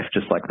of Life,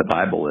 just like the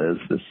Bible is,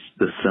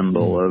 this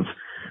symbol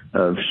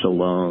of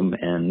shalom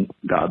and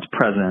God's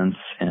presence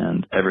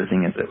and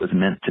everything as it was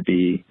meant to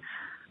be.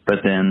 But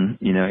then,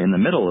 in the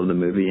middle of the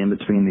movie, in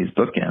between these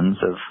bookends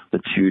of the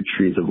two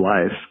trees of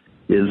life,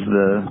 is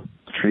the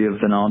tree of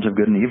the knowledge of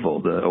good and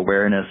evil, the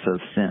awareness of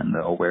sin,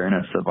 the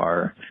awareness of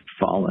our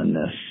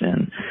fallenness.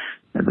 And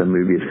the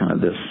movie is kind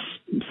of this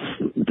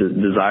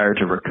desire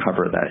to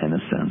recover that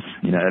innocence.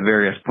 At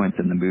various points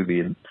in the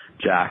movie,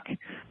 Jack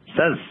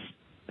says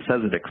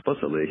says it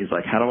explicitly. He's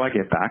like, how do I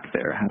get back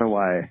there? How do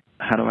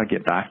I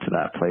get back to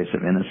that place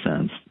of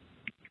innocence?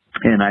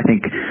 And I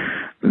think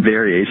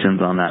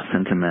variations on that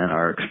sentiment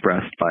are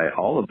expressed by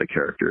all of the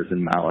characters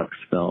in Malick's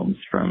films,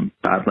 from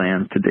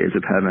Badlands to Days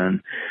of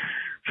Heaven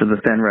to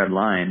The Thin Red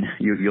Line.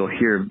 You'll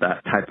hear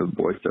that type of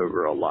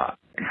voiceover a lot.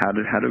 How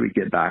do we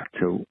get back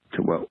to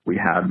what we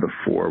had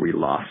before we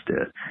lost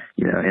it?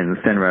 You know, in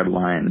The Thin Red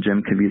Line,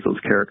 Jim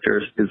Caviezel's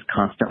character is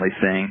constantly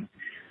saying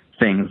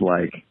things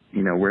like,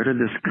 you know, where did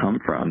this come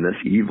from? This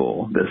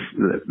evil,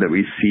 that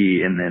we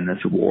see in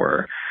this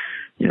war.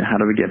 You know, how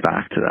do we get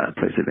back to that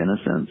place of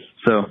innocence?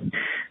 So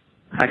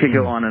I could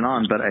go on and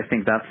on, but I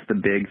think that's the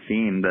big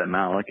theme that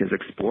Malick is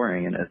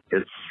exploring, and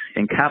it's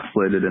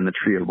encapsulated in the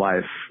Tree of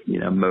Life, you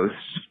know, most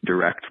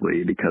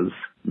directly because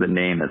the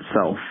name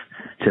itself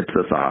tips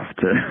us off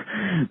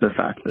to the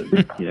fact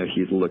that, you know,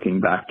 he's looking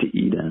back to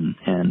Eden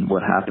and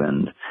what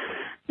happened,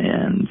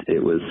 and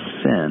it was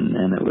sin,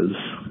 and it was,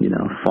 you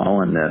know,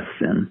 fallenness,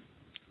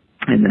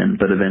 and then,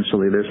 but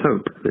eventually there's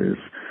hope. There's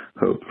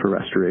hope for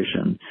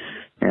restoration.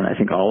 And I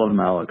think all of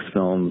Malick's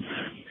films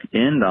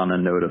end on a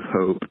note of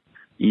hope,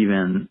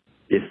 even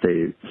if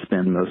they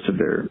spend most of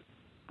their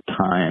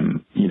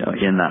time, you know,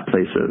 in that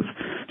place of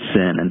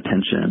sin and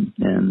tension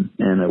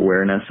and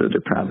awareness of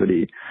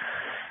depravity.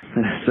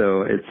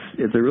 So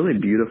it's a really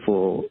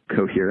beautiful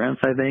coherence,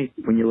 I think,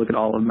 when you look at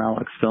all of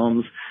Malick's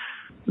films.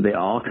 They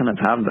all kind of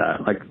have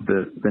that, like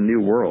the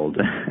New World.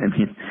 I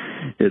mean,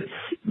 it's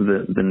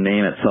the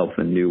name itself,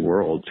 the New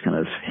World, kind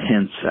of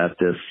hints at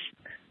this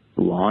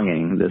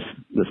longing,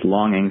 this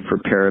longing for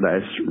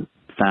paradise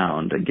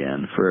found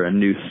again, for a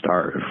new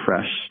start, a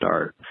fresh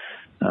start,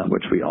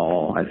 which we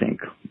all, I think,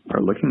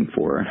 are looking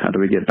for. How do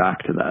we get back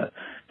to that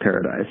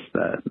paradise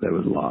that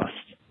was lost?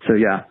 So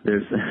yeah,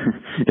 there's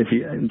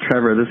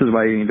Trevor, this is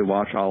why you need to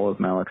watch all of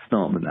Malick's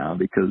films now,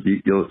 because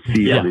you'll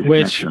see all these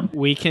which connections.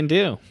 we can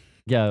do.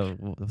 Yeah,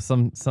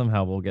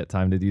 somehow we'll get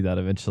time to do that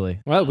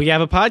eventually. Well, we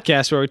have a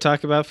podcast where we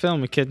talk about film.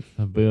 We could.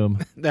 Boom.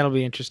 That'll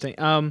be interesting.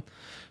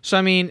 So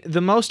I mean,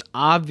 the most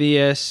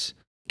obvious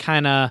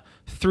kind of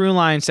through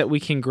lines that we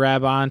can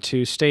grab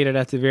onto, stated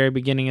at the very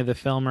beginning of the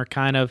film, are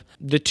kind of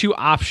the two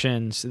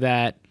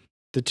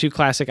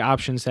classic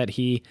options that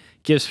he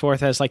gives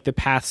forth as like the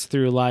paths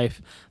through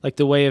life, like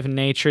the way of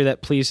nature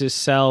that pleases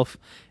self,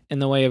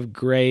 and the way of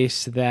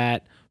grace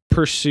that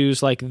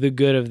pursues like the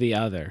good of the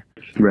other.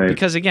 Right.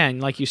 Because again,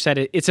 like you said,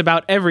 it's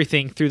about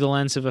everything through the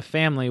lens of a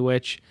family,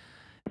 which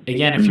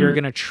again, if you're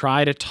going to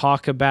try to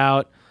talk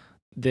about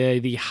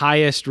the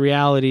highest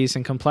realities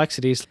and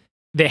complexities,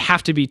 they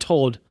have to be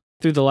told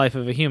through the life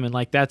of a human.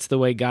 Like that's the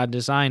way God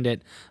designed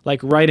it.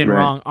 Like right and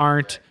wrong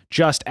aren't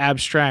just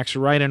abstracts.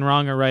 Right and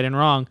wrong are right and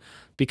wrong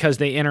because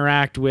they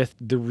interact with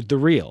the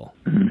real.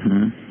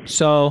 Mm-hmm.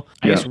 So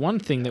I guess one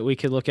thing that we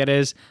could look at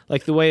is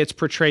like the way it's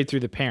portrayed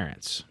through the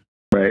parents.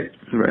 Right.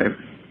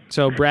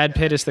 So Brad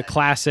Pitt is the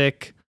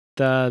classic,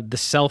 the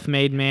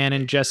self-made man,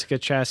 and Jessica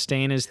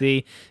Chastain is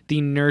the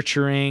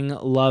nurturing,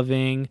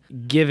 loving,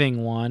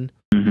 giving one.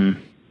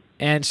 Mm-hmm.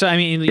 And so I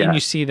mean, you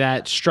see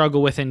that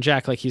struggle within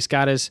Jack. Like he's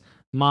got his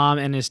mom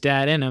and his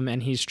dad in him,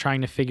 and he's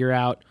trying to figure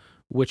out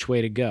which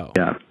way to go.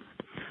 Yeah.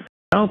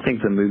 I don't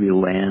think the movie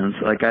lands.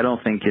 Like I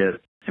don't think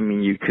it. I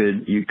mean, you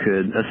could.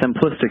 A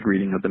simplistic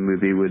reading of the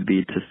movie would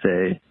be to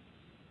say,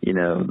 you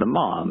know, the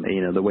mom,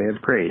 you know, the way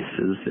of grace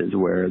is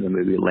where the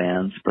movie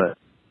lands, but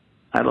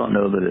I don't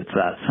know that it's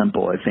that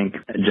simple. I think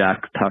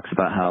Jack talks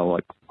about how,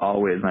 like,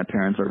 always my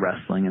parents are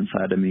wrestling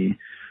inside of me,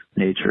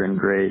 nature and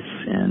grace.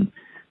 And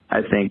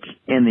I think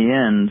in the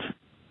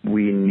end,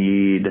 we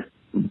need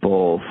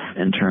both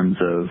in terms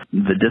of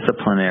the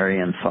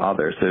disciplinarian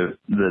father. So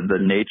the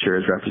nature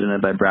is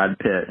represented by Brad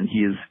Pitt, and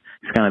he's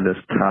kind of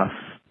this tough,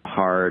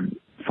 hard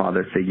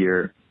father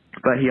figure.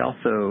 But he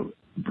also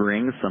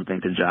brings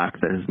something to Jack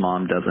that his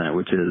mom doesn't,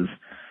 which is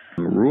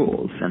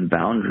rules and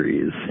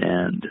boundaries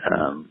and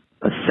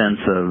a sense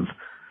of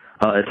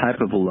a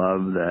type of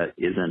love that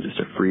isn't just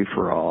a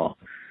free-for-all.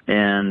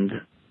 And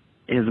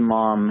his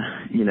mom,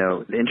 you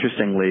know,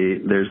 interestingly,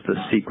 there's the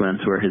sequence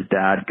where his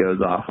dad goes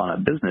off on a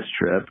business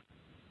trip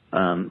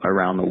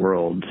around the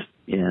world,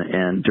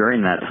 and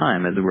during that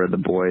time is where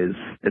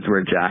it's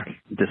where Jack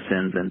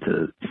descends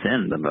into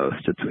sin the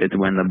most. It's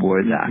when the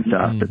boys act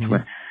up.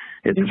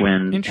 It's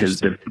when his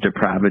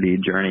depravity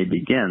journey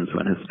begins,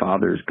 when his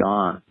father's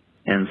gone.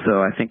 And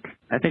so I think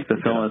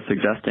the film is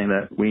suggesting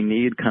that we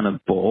need kind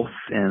of both,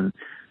 and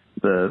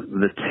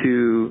the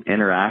two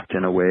interact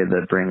in a way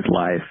that brings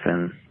life.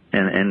 And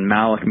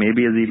Malick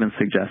maybe is even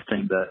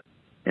suggesting that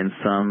in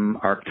some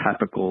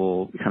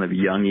archetypical kind of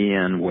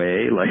Jungian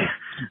way, like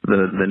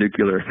the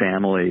nuclear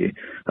family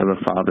of a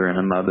father and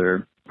a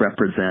mother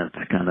represent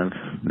kind of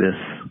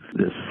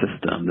this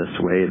system, this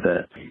way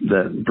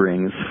that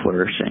brings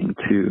flourishing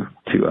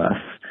to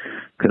us.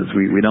 Because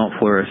we don't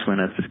flourish when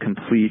it's just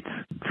complete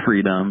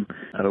freedom.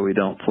 We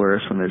don't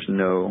flourish when there's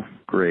no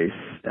grace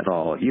at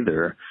all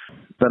either.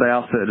 But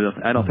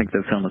I don't think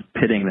the film is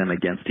pitting them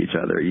against each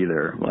other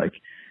either. Like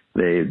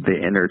they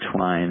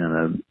intertwine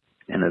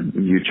in a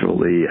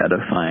mutually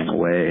edifying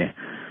way.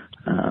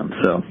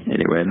 So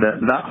anyway,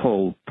 that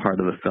whole part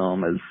of the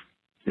film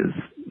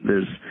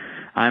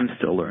I'm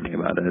still learning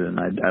about it, and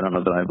I don't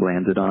know that I've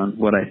landed on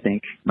what I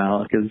think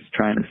Malick is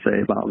trying to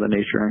say about the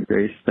nature and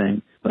grace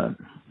thing, but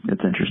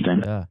it's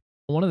interesting. Yeah.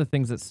 One of the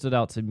things that stood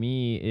out to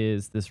me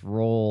is this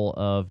role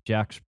of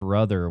Jack's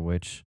brother,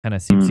 which kind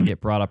of seems to get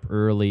brought up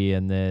early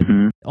and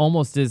then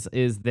almost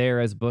is there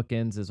as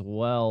bookends as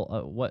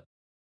well.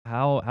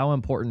 How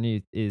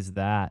important is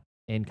that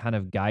in kind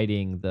of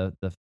guiding the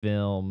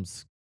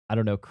film's, I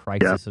don't know,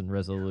 crisis and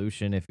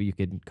resolution, if you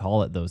could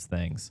call it those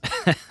things?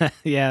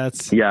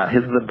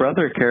 The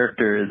brother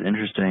character is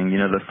interesting.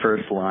 The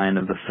first line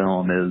of the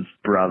film is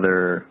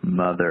brother,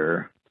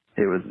 mother,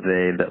 it was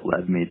they that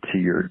led me to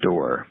your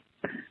door.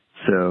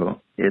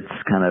 So it's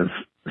kind of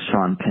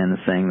Sean Penn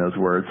saying those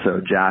words.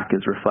 So Jack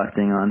is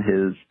reflecting on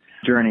his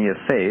journey of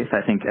faith.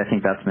 I think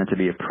that's meant to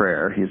be a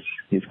prayer.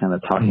 He's kind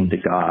of talking to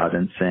God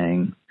and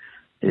saying,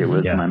 it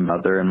was my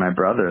mother and my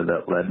brother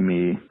that led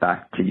me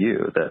back to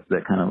you,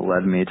 that kind of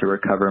led me to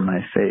recover my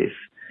faith.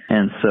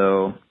 And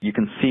so you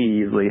can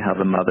see easily how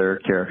the mother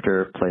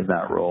character played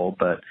that role,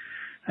 but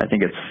I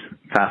think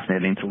it's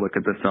fascinating to look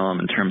at the film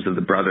in terms of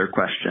the brother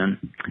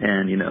question.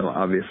 And,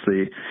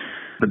 obviously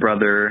the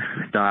brother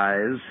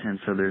dies, and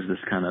so there's this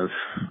kind of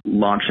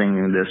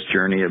launching this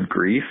journey of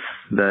grief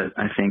that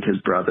I think his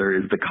brother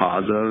is the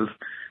cause of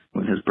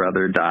when his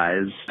brother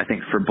dies. I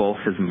think for both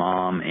his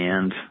mom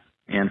and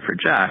for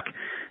Jack,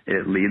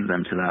 it leads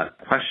them to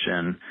that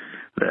question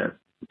that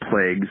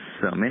plagues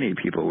so many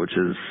people, which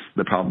is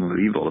the problem of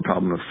evil, the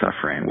problem of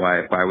suffering.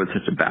 Why would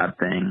such a bad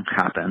thing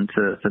happen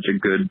to such a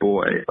good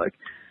boy? Like,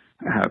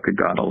 how could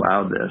God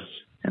allow this?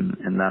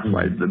 And that's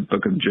why the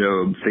book of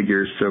Job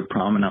figures so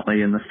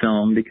prominently in the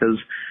film, because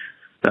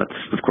that's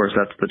the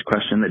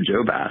question that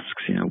Job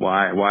asks,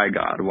 why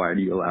God? Why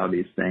do you allow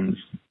these things?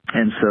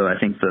 And so I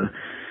think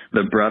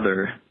the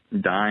brother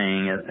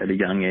dying at a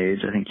young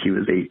age, I think he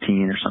was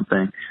 18 or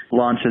something,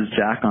 launches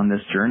Jack on this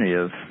journey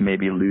of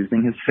maybe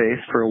losing his faith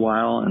for a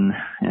while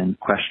and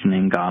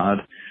questioning God,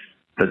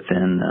 but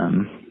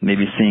then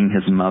maybe seeing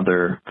his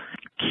mother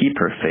keep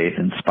her faith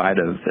in spite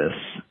of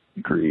this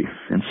grief,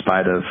 in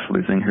spite of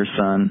losing her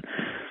son.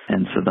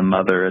 And so the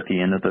mother at the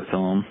end of the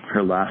film,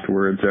 her last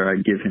words are, I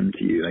give him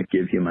to you, I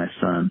give you my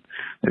son.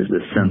 There's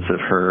this sense of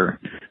her,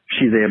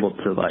 she's able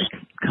to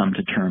come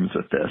to terms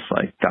with this,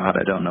 God,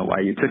 I don't know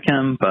why you took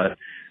him, but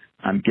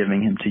I'm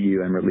giving him to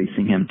you, I'm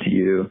releasing him to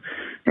you,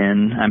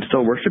 and I'm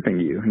still worshiping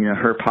you.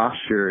 Her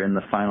posture in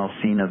the final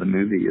scene of the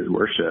movie is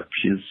worship.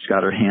 She's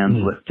got her hands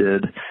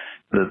lifted,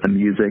 the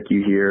music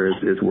you hear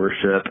is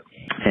worship.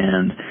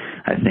 And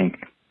I think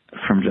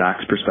from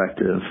Jack's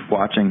perspective,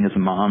 watching his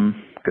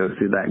mom go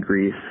through that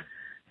grief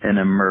and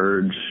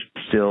emerge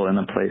still in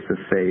a place of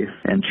faith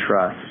and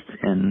trust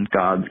in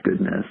God's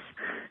goodness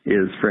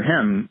is for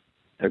him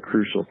a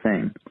crucial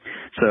thing.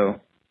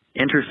 So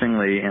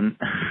interestingly, and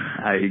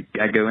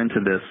I go into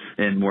this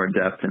in more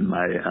depth in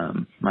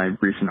my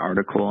recent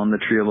article on the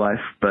Tree of Life,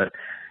 but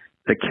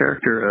the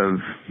character of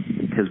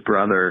his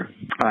brother,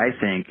 I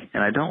think,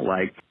 and I don't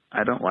like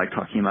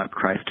talking about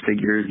Christ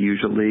figures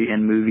usually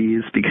in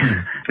movies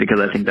because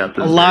I think that's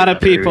a lot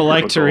of people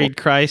like to read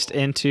Christ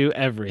into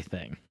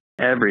everything.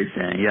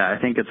 Everything, yeah.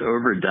 I think it's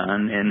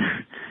overdone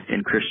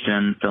in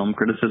Christian film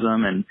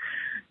criticism, and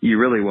you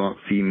really won't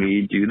see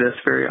me do this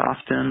very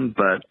often,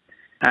 but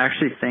I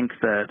actually think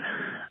that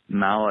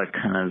Malick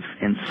kind of,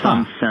 in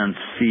some sense,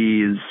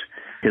 sees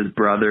his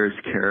brother's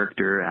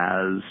character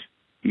as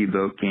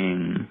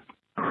evoking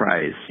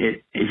Christ.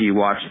 If you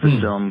watch the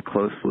film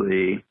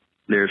closely,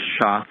 there's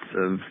shots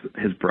of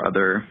his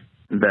brother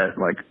that,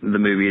 the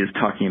movie is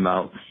talking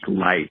about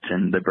light,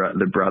 and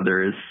the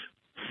brother is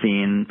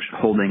seen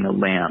holding a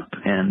lamp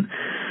and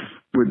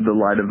with the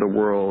light of the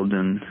world,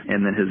 and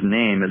then his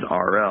name is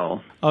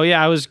RL. Oh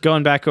yeah, I was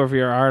going back over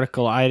your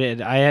article. I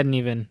hadn't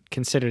even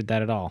considered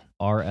that at all.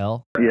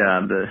 RL? Yeah,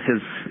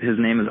 his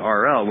name is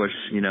RL, which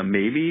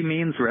maybe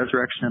means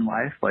resurrection and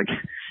life.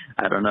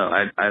 I don't know.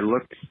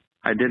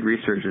 I did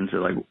research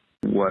into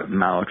what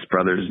Malick's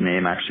brother's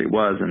name actually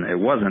was, and it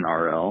wasn't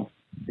RL.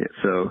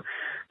 So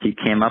he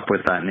came up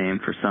with that name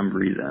for some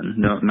reason.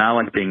 No,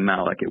 Malick being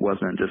Malick, it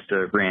wasn't just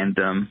a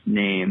random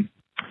name.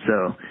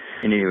 So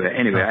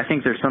anyway, I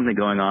think there's something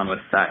going on with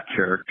that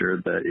character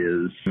that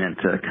is meant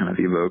to kind of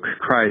evoke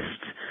Christ.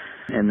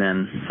 And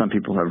then some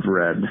people have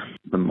read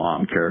the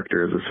mom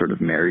character as a sort of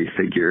Mary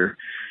figure.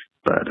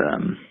 But,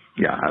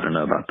 I don't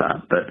know about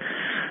that. But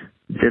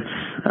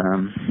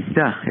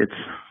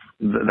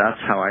that's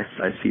how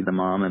I see the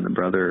mom and the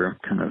brother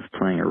kind of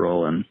playing a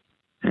role in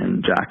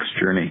Jack's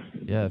journey.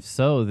 Yeah, if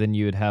so, then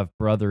you would have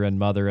brother and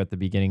mother at the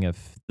beginning of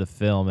the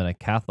film in a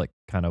Catholic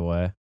kind of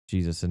way,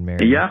 Jesus and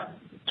Mary. Yeah.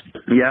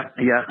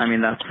 I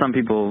mean, that's, some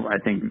people, I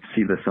think,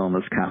 see the film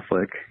as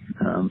Catholic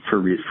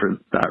for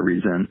that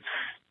reason,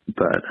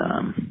 but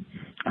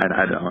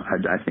I don't.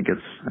 I think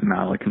it's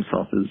Malick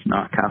himself is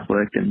not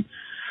Catholic, and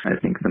I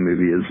think the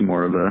movie is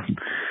more of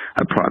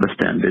a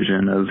Protestant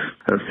vision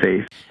of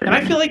faith. And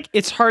I feel like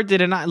it's hard to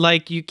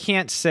deny. You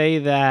can't say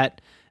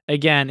that,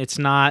 again, it's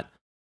not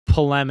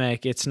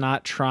polemic. It's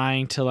not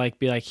trying to like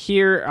be like,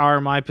 here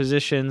are my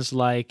positions,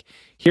 like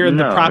here are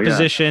the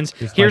propositions.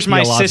 Yeah. Here's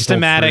my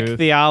systematic truth.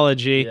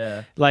 theology.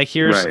 Yeah. Like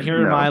here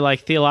are my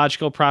like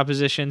theological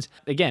propositions.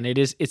 Again,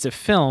 it's a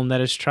film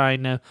that is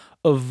trying to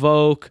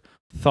evoke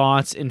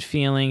thoughts and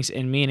feelings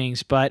and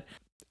meanings, but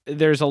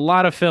there's a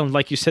lot of films,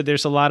 like you said,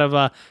 there's a lot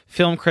of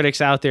film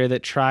critics out there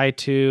that try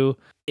to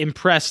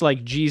impress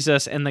like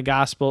Jesus and the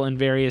gospel and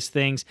various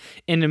things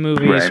into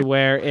movies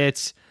where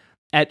it's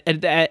at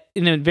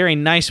in a very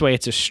nice way,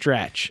 it's a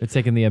stretch. It's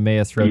taking the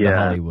Emmaus Road to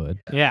Hollywood.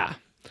 Yeah.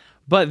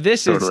 But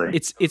this is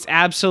it's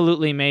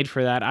absolutely made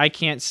for that. I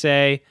can't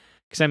say,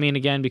 because I mean,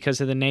 again, because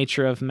of the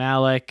nature of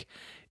Malick,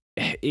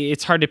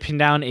 it's hard to pin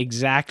down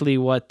exactly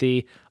what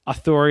the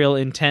authorial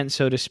intent,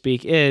 so to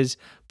speak, is,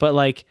 but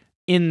like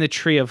in the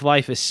Tree of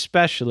Life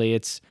especially,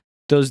 it's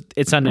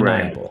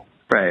undeniable.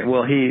 Right.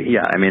 Well,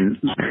 I mean,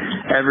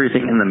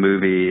 everything in the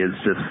movie is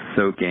just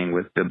soaking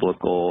with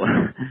biblical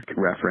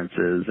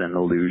references and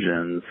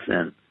allusions,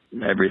 and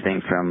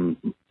everything from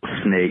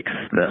snakes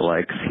that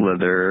like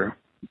slither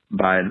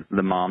by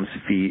the mom's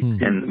feet,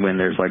 and when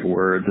there's like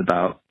words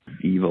about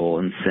evil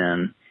and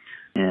sin.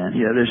 And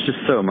yeah, there's just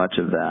so much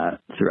of that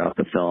throughout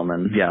the film,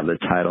 and the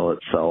title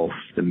itself,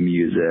 the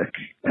music,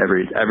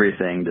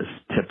 everything just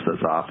tips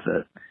us off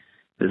that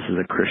this is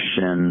a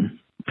Christian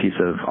piece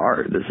of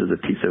art. This is a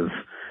piece of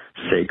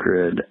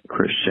sacred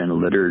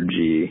Christian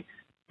liturgy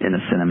in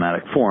a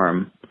cinematic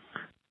form.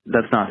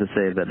 That's not to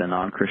say that a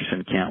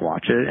non-Christian can't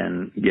watch it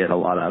and get a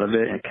lot out of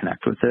it and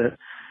connect with it,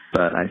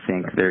 but I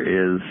think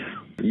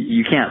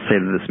you can't say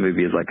that this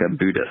movie is like a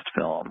Buddhist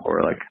film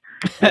or like.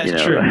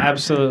 That's true,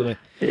 absolutely.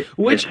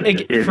 Which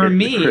for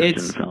me,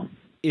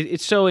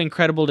 it's so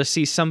incredible to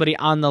see somebody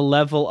on the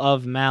level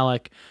of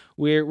Malick.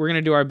 We're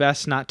gonna do our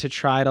best not to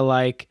try to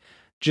like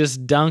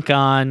just dunk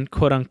on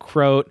quote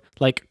unquote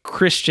like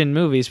Christian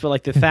movies, but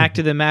like the fact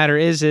of the matter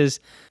is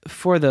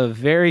for the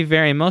very,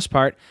 very most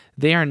part,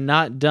 they are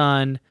not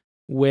done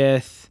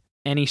with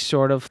any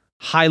sort of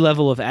high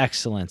level of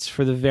excellence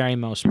for the very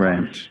most part.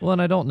 Right. Well,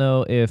 and I don't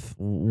know if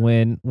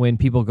when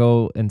people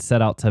go and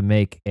set out to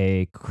make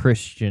a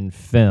Christian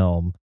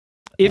film,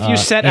 if you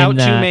set out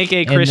to make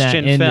a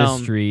Christian in that film,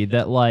 industry,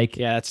 that like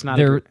it's not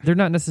they're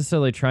not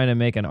necessarily trying to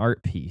make an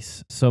art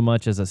piece so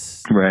much as a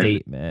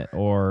statement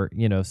or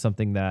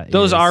something that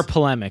those are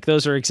polemic.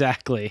 Those are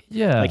exactly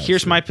like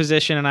here's true. My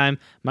position, and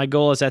my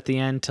goal is at the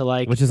end to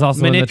like which is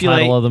also in the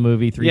title of the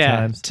movie three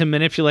times to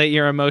manipulate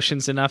your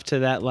emotions enough to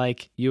that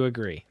like you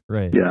agree.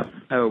 Right. Yeah.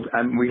 Oh,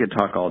 we could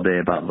talk all day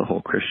about the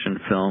whole Christian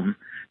film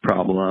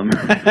problem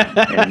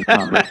and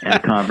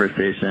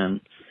conversation.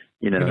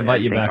 I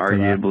think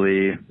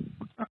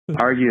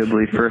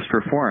arguably First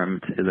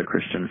Reformed is a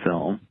Christian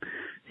film,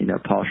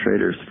 Paul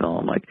Schrader's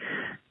film,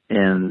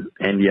 and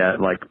yet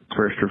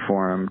First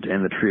Reformed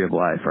and the Tree of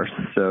Life are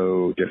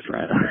so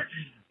different.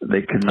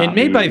 They could not. And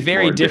made by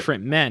very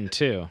different men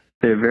too.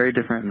 They're very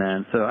different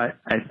men. So I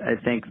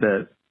think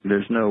that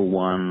there's no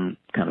one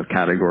kind of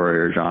category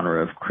or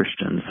genre of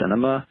Christian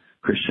cinema,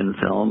 Christian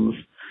films,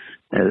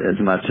 as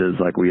much as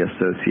we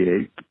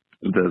associate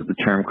the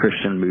term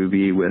Christian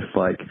movie with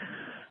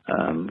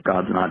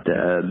God's Not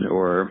Dead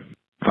or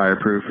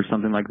Fireproof or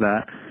something like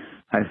that.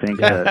 I think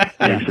that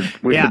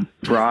we should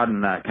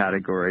broaden that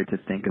category to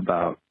think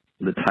about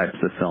the types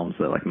of films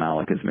that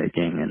Malick is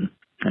making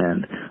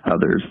and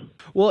others.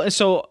 Well,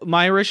 so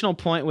my original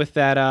point with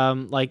that,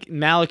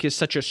 Malick is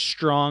such a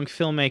strong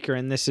filmmaker,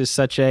 and this is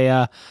such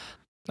a,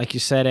 like you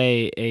said,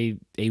 a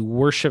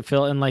worship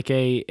film and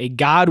a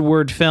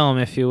Godward film,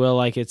 if you will.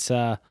 It's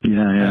I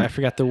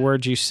forgot the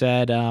word you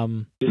said.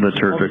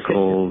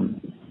 Liturgical.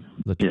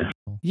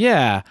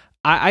 Yeah.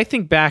 I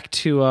think back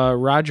to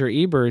Roger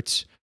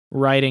Ebert's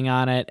writing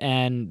on it,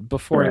 and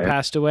before he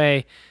passed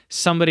away,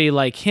 somebody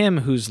like him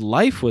whose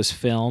life was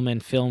film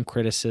and film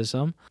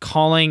criticism,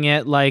 calling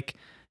it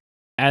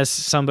as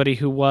somebody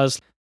who was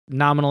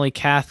nominally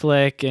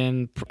Catholic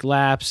and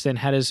lapsed and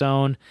had his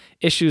own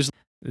issues,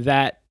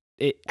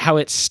 how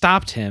it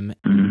stopped him.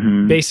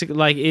 Mm-hmm.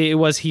 Basically,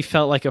 he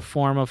felt like a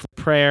form of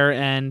prayer,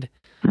 and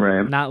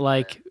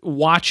not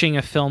watching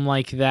a film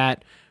like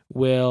that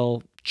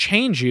will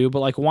change you,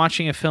 but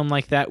watching a film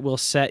like that will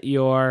set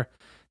your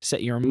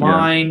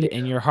mind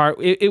and your heart.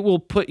 It will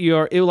point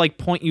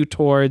you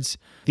towards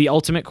the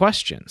ultimate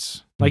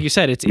questions. Like you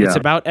said, it's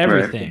about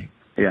everything.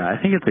 Yeah, I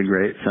think it's a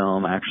great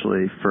film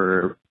actually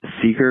for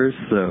seekers.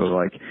 So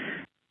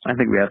I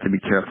think we have to be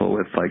careful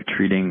with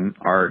treating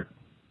art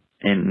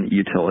in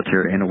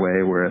utilitarian a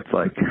way where it's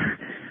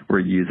we're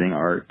using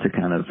art to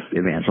kind of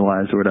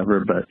evangelize or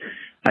whatever. But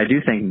I do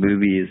think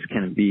movies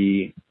can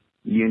be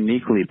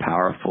uniquely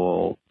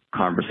powerful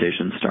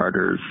conversation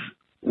starters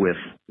with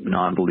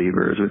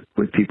non-believers,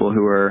 with people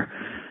who are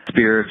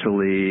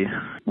spiritually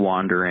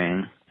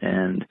wandering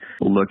and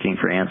looking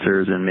for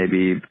answers and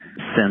maybe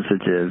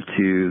sensitive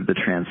to the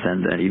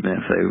transcendent, even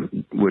if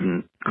they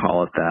wouldn't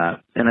call it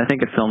that. And I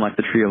think a film like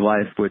The Tree of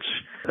Life, which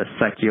a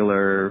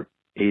secular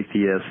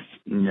atheist,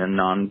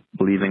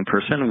 non-believing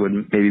person would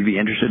maybe be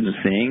interested in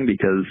seeing,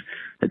 because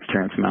it's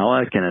Terrence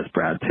Malick and it's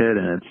Brad Pitt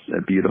and it's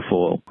a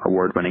beautiful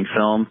award-winning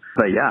film.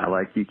 But yeah,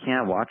 like you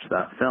can't watch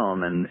that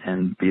film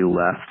and be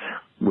left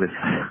with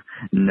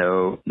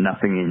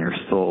nothing in your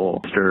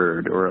soul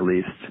stirred, or at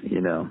least,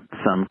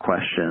 some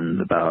questions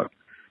about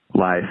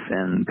life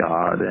and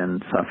God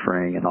and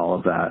suffering and all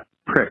of that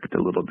pricked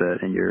a little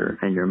bit in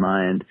your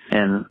mind.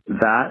 And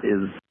that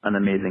is an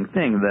amazing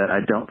thing that I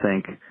don't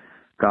think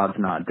God's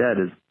Not Dead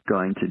is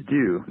going to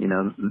do.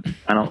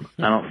 I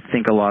don't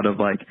think a lot of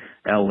like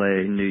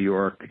LA, New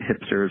York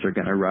hipsters are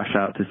going to rush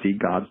out to see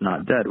God's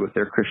Not Dead with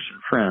their Christian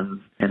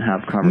friends and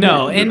have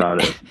conversations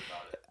about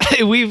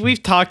it.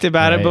 We've talked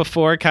about it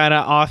before, kind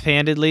of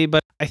offhandedly,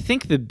 but I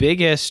think the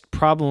biggest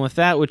problem with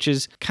that, which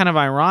is kind of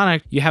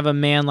ironic, you have a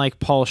man like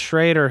Paul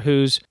Schrader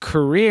whose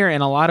career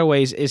in a lot of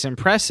ways is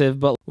impressive,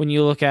 but when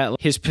you look at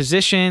his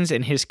positions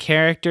and his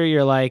character,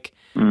 you're like,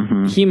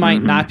 he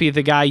might not be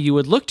the guy you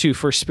would look to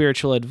for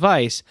spiritual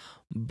advice.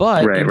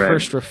 But in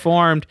First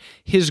Reformed,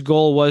 his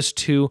goal was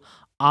to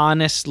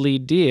honestly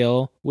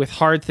deal with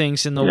hard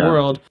things in the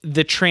world,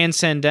 the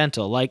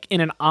transcendental, like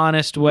in an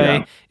honest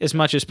way as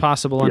much as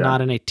possible, and not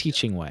in a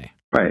teaching way.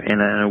 Right,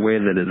 and in a way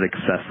that is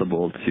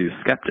accessible to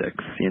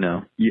skeptics.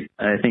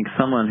 I think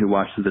someone who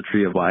watches The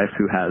Tree of Life,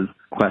 who has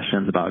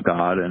questions about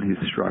God and who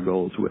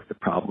struggles with the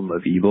problem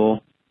of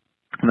evil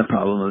and the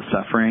problem of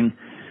suffering,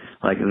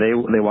 like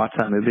they watch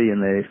that movie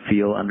and they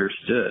feel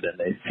understood, and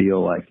they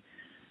feel like,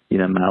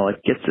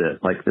 Malick gets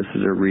it. Like, this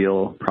is a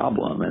real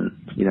problem. And,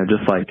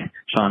 just like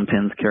Sean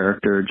Penn's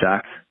character,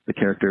 Jack, the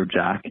character of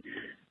Jack,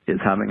 is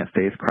having a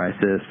faith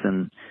crisis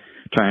and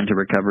trying to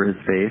recover his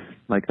faith.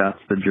 Like, that's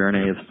the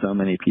journey of so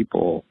many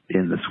people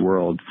in this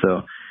world.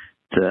 So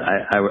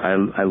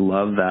I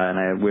love that. And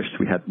I wish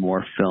we had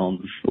more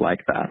films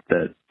like that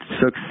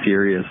took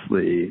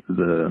seriously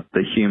the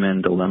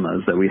human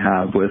dilemmas that we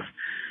have with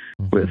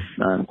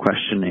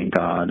questioning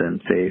God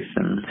and faith,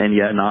 and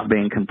yet not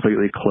being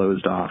completely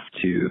closed off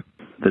to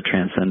the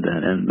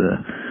transcendent and the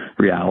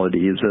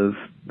realities of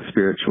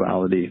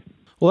spirituality.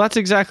 Well, that's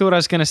exactly what I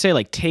was going to say,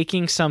 like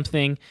taking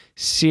something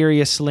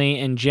seriously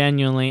and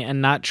genuinely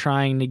and not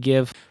trying to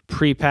give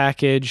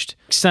prepackaged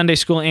Sunday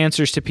school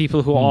answers to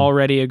people who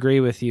already agree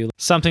with you.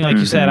 Something like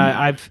you said,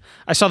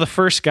 I saw the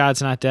first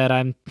God's Not Dead.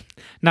 I'm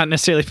not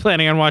necessarily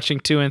planning on watching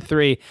 2 and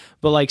 3,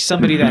 but like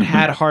somebody that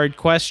had hard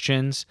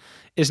questions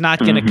is not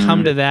going to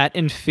come to that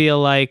and feel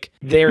like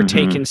they're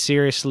taken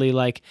seriously,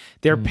 like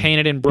they're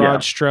painted in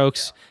broad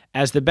strokes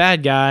as the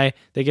bad guy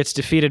that gets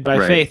defeated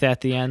by faith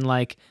at the end.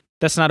 Like,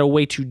 that's not a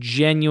way to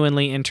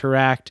genuinely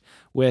interact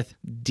with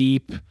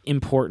deep,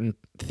 important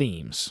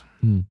themes.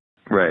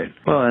 Right.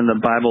 Well, and the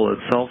Bible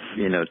itself,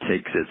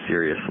 takes it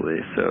seriously.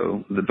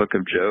 So the book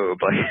of Job,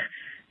 like,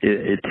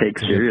 it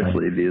takes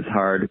seriously these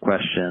hard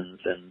questions,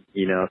 and,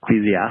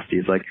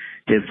 Ecclesiastes, like,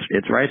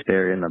 it's right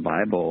there in the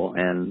Bible.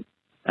 And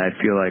I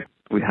feel like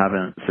we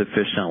haven't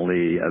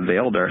sufficiently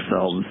availed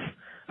ourselves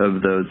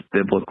of those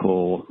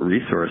biblical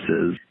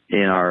resources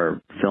in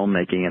our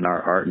filmmaking and our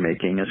art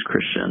making as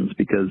Christians,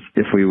 because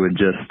if we would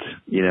just,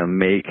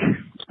 make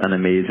an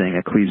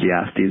amazing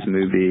Ecclesiastes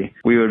movie,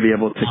 we would be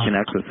able to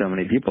connect with so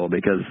many people,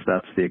 because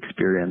that's the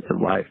experience of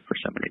life for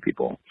so many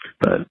people.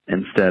 But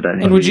instead, I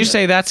think. And would you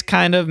say that's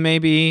kind of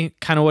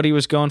what he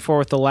was going for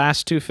with the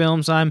last 2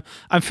 films? I'm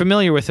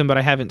familiar with him, but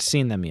I haven't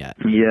seen them yet.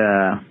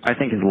 Yeah, I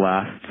think his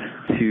last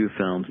 2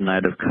 films,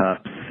 Knight of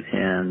Cups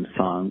and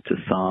Song to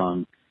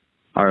Song,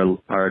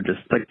 are just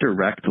like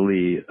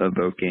directly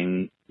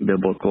evoking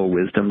biblical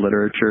wisdom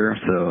literature.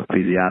 So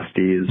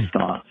Ecclesiastes,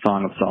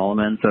 Song of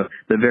Solomon. So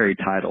the very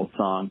title,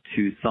 Song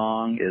to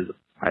Song, is,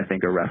 I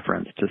think, a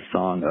reference to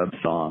Song of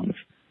Songs,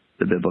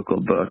 the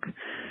biblical book.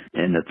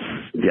 And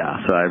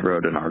so I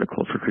wrote an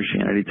article for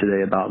Christianity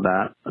Today about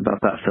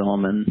that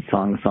film and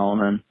Song of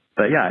Solomon.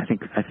 But yeah, I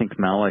think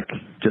Malick,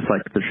 just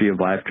like The Tree of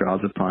Life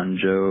draws upon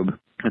Job,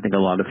 I think a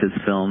lot of his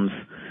films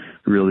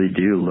really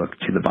do look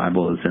to the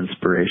Bible as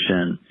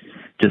inspiration,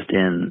 just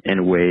in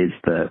ways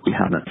that we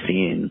haven't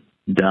seen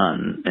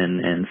done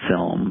in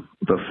film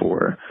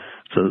before.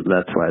 So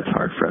that's why it's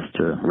hard for us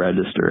to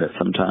register it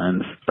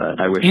sometimes. But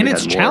I wish we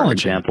had more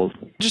examples.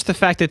 Just the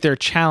fact that they're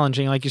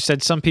challenging, like you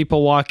said, some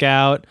people walk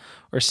out,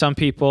 or some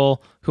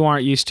people who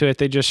aren't used to it,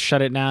 they just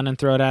shut it down and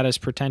throw it out as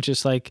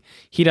pretentious. Like,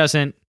 he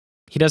doesn't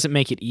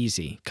make it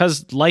easy,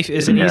 because life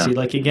isn't easy.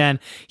 Like, again,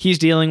 he's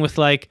dealing with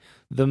like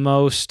the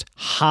most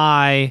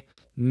high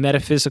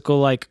metaphysical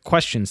like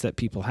questions that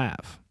people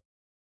have.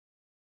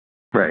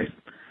 Right.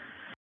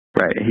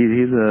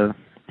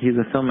 He's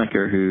a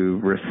filmmaker who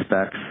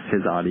respects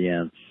his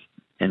audience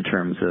in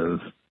terms of,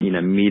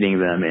 meeting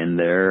them in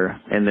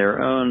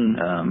their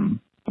own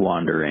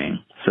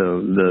wandering.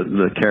 So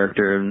the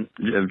character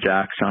of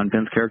Jack, Sean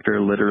Penn's character,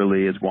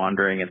 literally is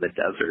wandering in the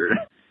desert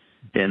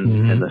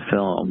in the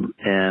film.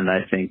 And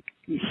I think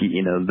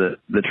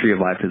the Tree of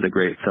Life is a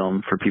great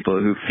film for people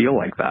who feel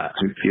like that,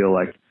 who feel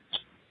like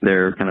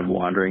they're kind of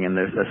wandering in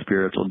a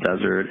spiritual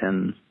desert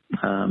and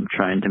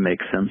trying to make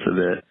sense of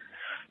it.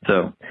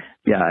 So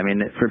yeah, I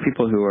mean, for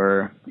people who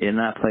are in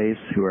that place,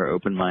 who are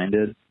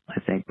open-minded, I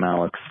think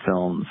Malick's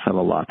films have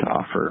a lot to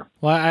offer.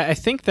 Well, I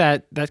think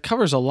that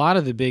covers a lot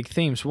of the big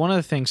themes. One of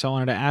the things I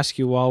wanted to ask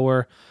you while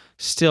we're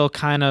still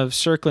kind of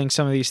circling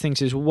some of these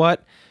things is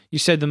what you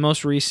said the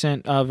most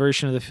recent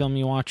version of the film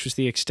you watched was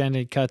the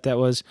extended cut that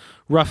was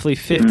roughly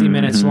 50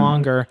 minutes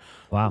longer.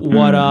 Wow.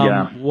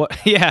 What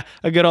yeah,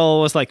 a good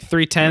old was like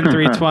 310,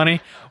 320.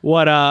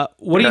 What do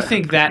you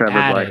think that Trevor's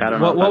added? like, I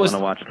don't know if I want to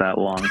watch that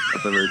long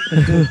of the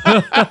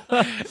version.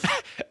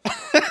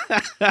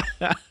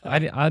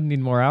 I need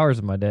more hours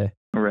in my day.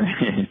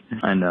 Right.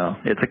 I know.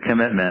 It's a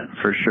commitment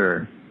for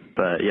sure.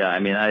 But yeah, I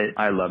mean,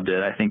 I loved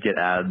it. I think it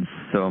adds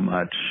so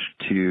much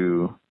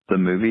to the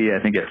movie.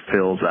 I think it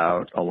fills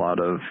out a lot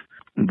of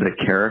the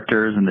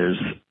characters, and there's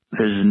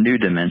new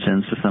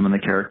dimensions to some of the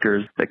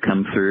characters that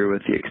come through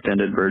with the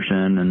extended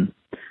version. And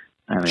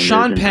I mean,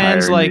 Sean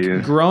Penn's like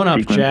grown-up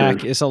sequences.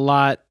 Jack is a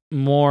lot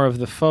more of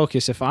the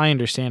focus, if I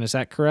understand. Is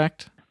that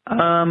correct?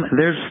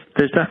 There's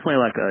definitely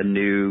like a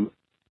new,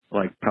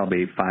 like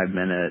probably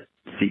 5-minute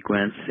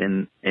sequence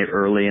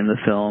early in the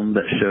film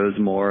that shows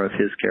more of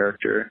his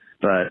character,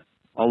 but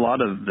a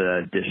lot of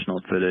the additional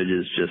footage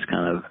is just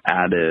kind of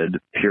added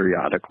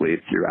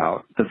periodically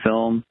throughout the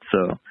film.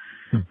 So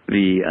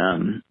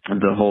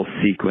the whole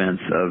sequence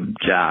of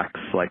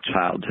Jack's like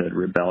childhood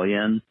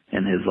rebellion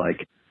and his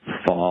like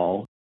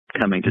fall,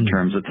 coming to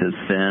terms with his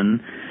sin,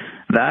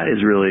 that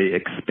is really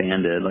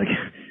expanded. Like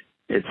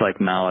it's like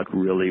Malick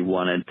really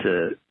wanted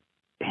to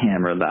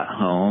hammer that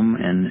home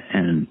and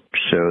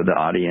show the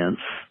audience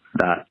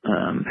that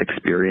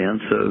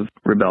experience of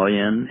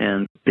rebellion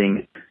and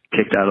being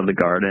kicked out of the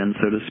garden,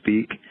 so to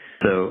speak.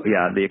 So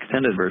yeah, the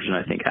extended version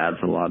I think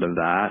adds a lot of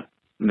that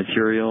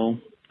material.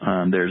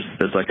 There's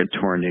like a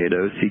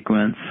tornado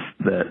sequence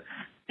that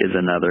is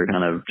another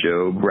kind of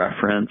Job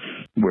reference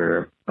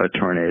where a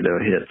tornado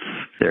hits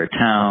their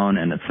town,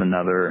 and it's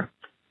another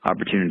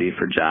opportunity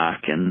for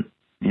Jack and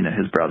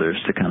his brothers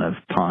to kind of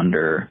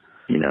ponder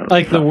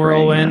like the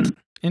whirlwind.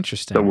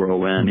 Interesting. The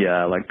whirlwind,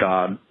 yeah, like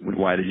God,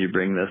 why did you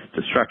bring this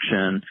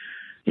destruction?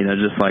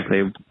 Just like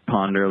they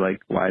ponder,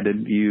 like, why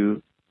did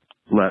you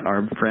let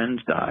our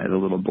friend die, the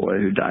little boy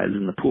who dies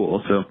in the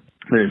pool? So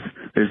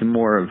there's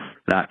more of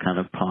that kind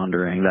of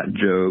pondering, that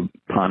Job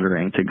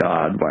pondering to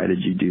God, why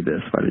did you do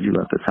this? Why did you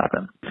let this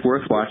happen? It's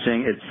worth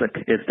watching.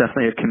 It's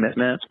definitely a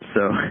commitment.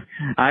 So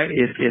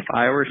if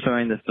I were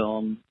showing the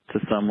film to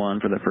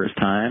someone for the first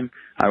time,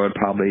 I would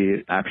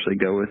probably actually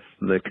go with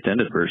the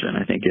extended version.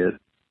 I think it's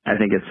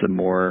a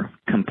more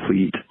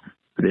complete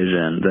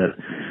vision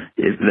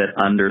that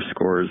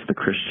underscores the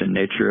Christian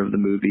nature of the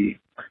movie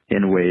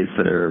in ways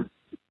that are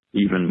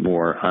even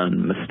more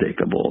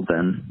unmistakable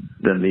than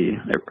the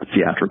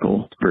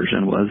theatrical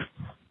version was.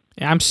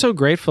 Yeah, I'm so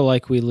grateful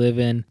like we live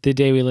in the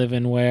day we live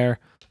in where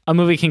a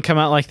movie can come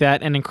out like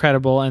that and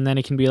incredible, and then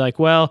it can be like,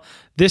 well,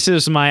 this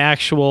is my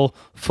actual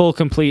full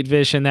complete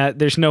vision that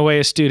there's no way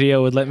a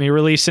studio would let me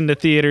release into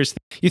theaters.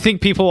 You think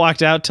people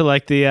walked out to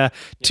like the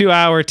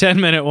 2-hour,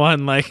 10-minute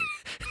one, like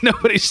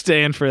nobody's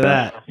staying for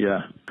that.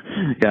 Yeah,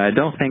 I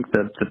don't think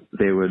that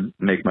they would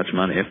make much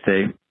money if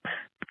they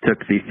took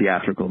the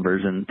theatrical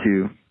version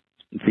to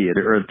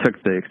theater, or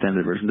took the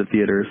extended version to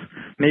theaters.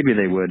 Maybe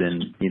they would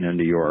in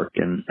New York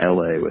and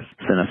LA with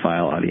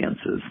cinephile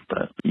audiences,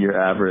 but your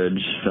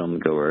average film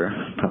goer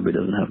probably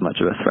doesn't have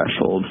much of a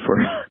threshold for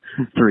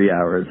 3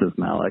 hours of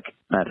Malick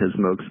at his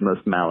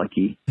most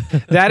Malicky.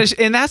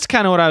 That's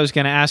kind of what I was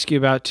going to ask you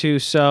about too.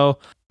 So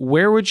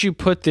where would you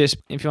put this,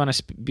 if you want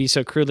to be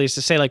so crudely as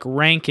to say like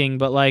ranking,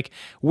 but like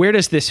where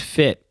does this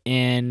fit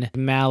in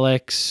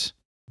Malick's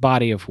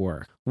body of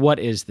work? What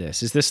is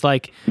this? Is this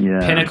like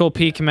pinnacle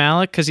peak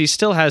Malick? Because he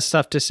still has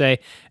stuff to say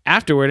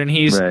afterward, and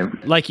he's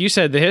like you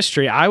said, the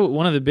history.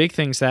 One of the big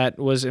things that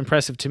was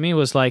impressive to me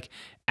was like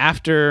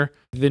after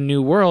the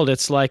New World,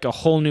 it's like a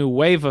whole new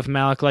wave of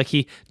Malick. Like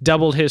he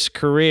doubled his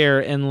career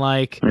in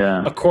like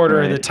a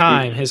quarter of the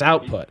time, his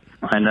output.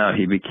 I know,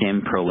 he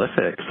became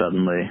prolific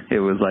suddenly. It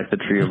was like the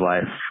Tree of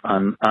Life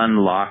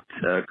unlocked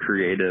a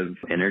creative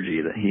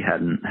energy that he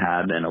hadn't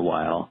had in a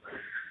while.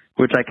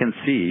 Which I can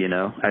see,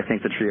 I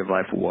think The Tree of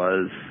Life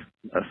was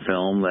a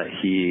film that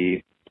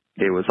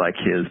it was like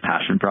his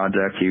passion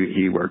project.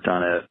 He worked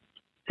on it.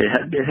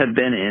 It had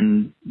been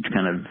in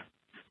kind of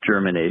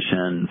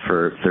germination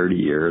for 30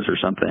 years or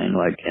something,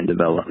 like in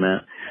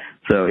development.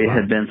 So it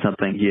had been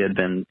something he had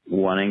been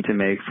wanting to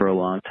make for a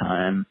long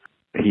time.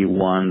 He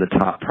won the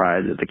top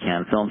prize at the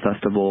Cannes Film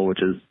Festival,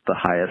 which is the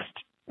highest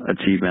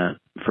achievement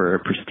for a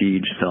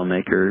prestige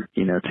filmmaker,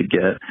 to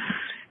get.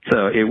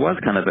 So it was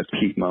kind of a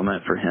peak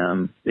moment for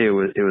him. It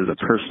was a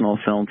personal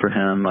film for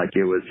him. Like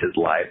it was his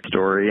life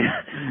story,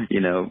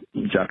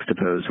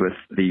 juxtaposed with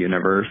the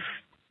universe,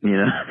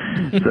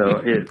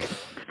 So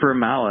for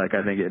Malick,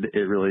 I think it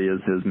really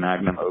is his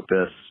magnum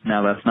opus.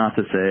 Now that's not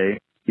to say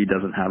he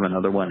doesn't have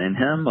another one in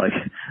him. Like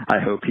I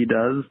hope he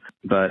does,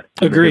 but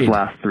agreed.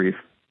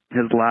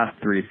 His last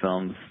three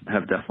films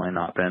have definitely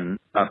not been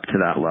up to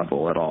that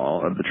level at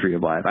all of The Tree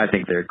of Life. I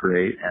think they're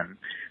great and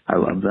I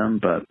love them,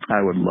 but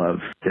I would love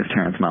if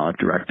Terrence Malick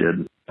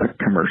directed a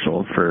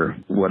commercial for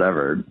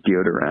whatever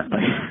deodorant.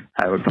 Like,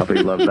 I would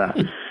probably love that.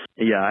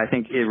 Yeah, I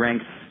think it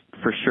ranks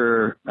for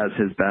sure as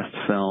his best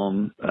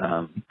film.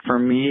 For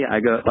me, I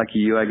go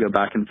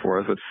back and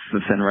forth with The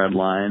Thin Red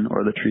Line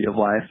or The Tree of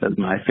Life as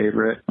my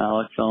favorite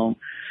Malick film.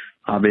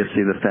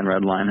 Obviously, The Thin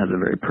Red Line has a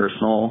very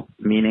personal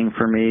meaning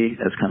for me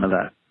as kind of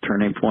that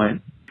turning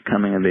point,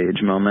 coming of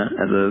age moment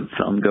as a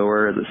film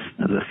goer, as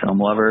a film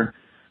lover.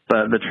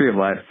 But The Tree of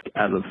Life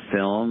as a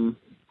film,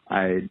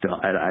 I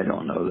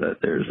don't know that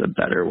there's a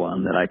better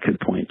one that I could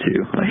point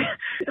to,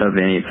 like, of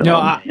any film.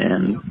 No,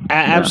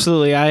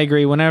 absolutely, I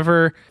agree.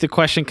 Whenever the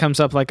question comes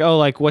up, like, oh,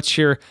 like, what's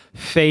your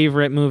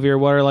favorite movie, or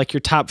what are like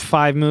your top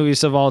 5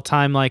 movies of all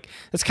time? Like,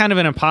 that's kind of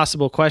an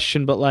impossible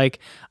question, but like,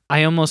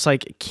 I almost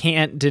like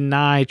can't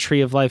deny Tree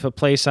of Life a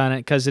place on it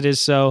because it is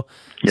so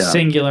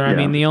singular. I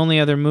mean, the only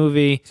other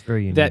movie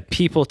that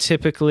people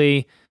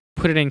typically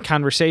put it in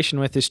conversation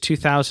with is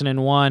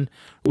 2001,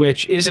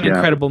 which is an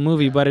incredible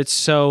movie, but it's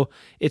so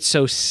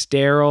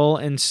sterile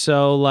and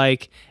so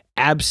like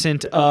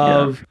absent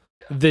of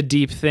the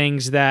deep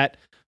things that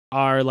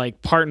are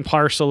like part and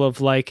parcel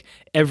of like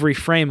every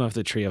frame of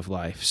the Tree of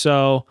Life.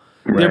 So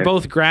they're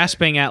both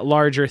grasping at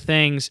larger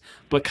things,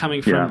 but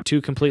coming from two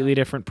completely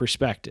different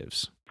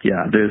perspectives.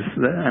 Yeah,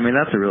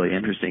 that's a really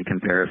interesting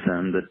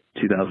comparison,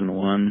 the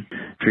 2001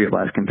 Tree of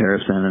Life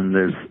comparison, and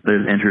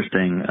there's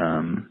interesting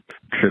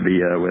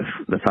trivia with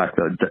the fact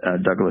that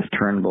Douglas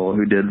Turnbull,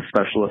 who did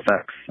special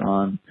effects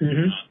on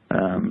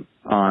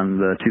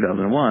the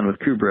 2001 with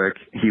Kubrick,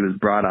 he was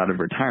brought out of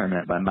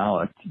retirement by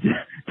Malick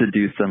to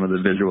do some of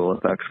the visual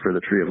effects for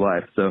the Tree of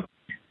Life. So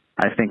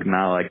I think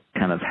Malick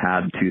kind of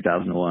had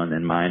 2001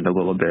 in mind a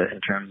little bit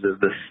in terms of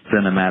the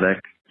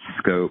cinematic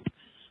scope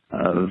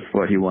of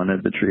what he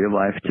wanted the Tree of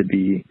Life to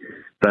be.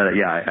 But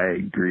yeah, I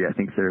agree. I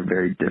think they're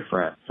very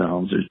different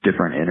films. There's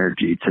different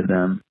energy to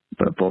them,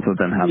 but both of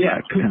them have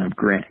that kind of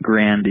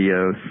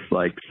grandiose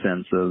like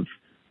sense of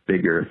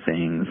bigger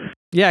things.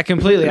 Yeah,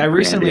 completely. I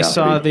recently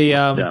saw the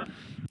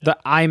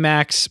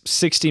IMAX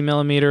 60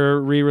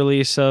 millimeter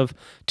re-release of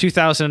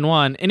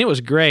 2001, and it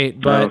was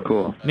great. But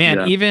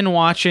even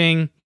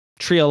watching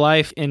Tree of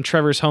Life in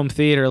Trevor's home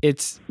theater,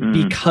 it's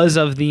because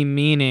of the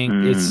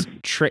meaning.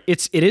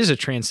 It is a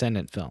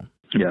transcendent film.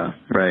 Yeah,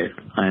 right.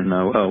 I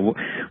know. Oh,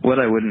 what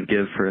I wouldn't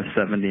give for a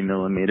 70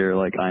 millimeter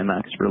like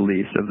IMAX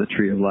release of the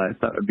Tree of Life.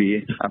 That would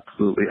be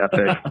absolutely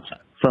epic.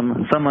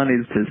 Someone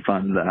needs to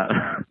fund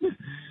that.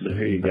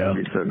 There you go.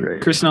 That'd be so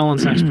great. Chris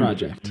Nolan's next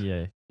project.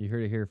 Yeah, you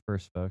heard it here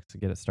first, folks. To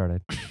get it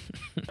started.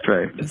 That's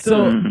right.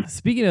 So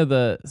speaking of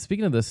the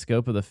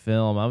scope of the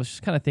film, I was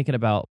just kind of thinking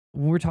about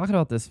when we're talking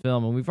about this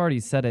film, and we've already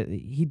said it.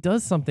 He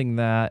does something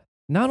that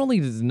not only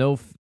does no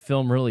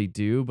film really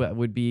do, but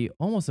would be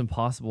almost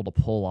impossible to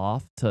pull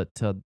off to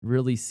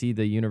really see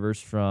the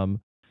universe from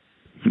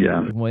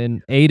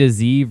when A to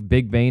Z,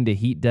 Big Bang to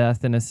heat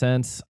death, in a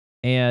sense.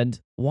 And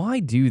why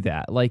do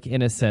that? Like,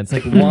 in a sense,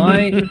 like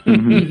why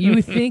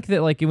you think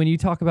that like when you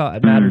talk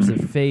about matters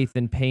of faith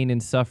and pain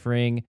and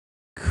suffering,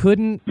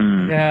 couldn't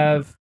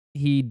have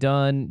he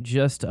done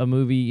just a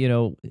movie,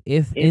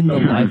 if in the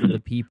life of the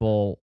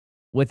people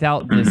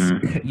without this,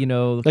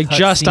 like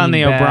just on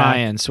the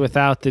O'Briens,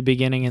 without the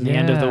beginning and the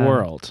end of the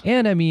world.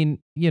 And I mean,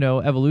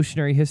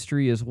 evolutionary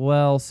history as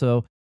well.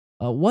 So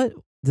what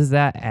does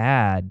that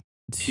add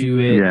to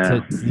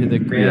it, to the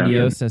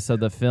grandioseness of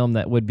the film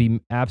that would be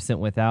absent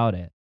without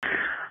it?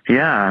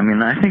 Yeah, I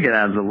mean, I think it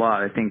adds a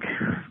lot. I think,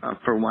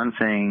 for one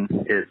thing,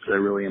 it's a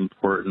really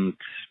important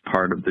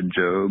part of the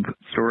Job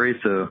story.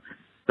 So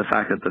the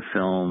fact that the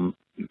film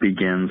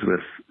begins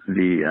with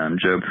the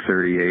Job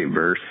 38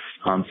 verse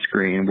on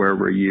screen, "Where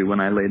were you when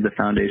I laid the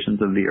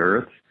foundations of the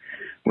earth,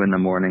 when the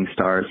morning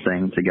stars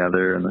sang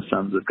together and the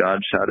sons of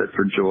God shouted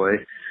for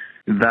joy?"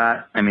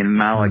 That, I mean,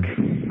 Malick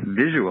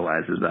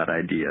visualizes that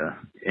idea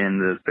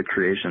in the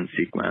creation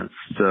sequence.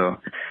 So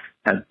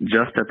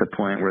just at the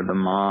point where the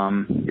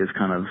mom is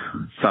kind of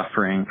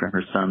suffering from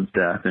her son's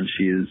death and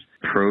she's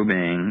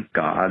probing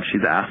God,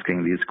 she's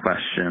asking these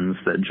questions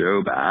that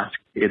Job asked.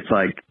 It's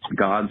like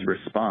God's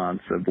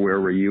response of "Where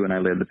were you when I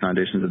laid the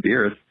foundations of the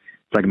earth?"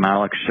 It's like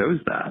Malick shows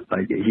that.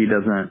 Like, you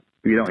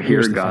don't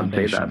hear God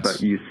say that,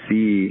 but you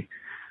see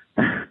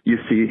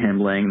him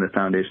laying the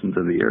foundations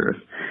of the earth.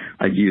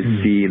 Like,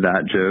 you see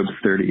that Job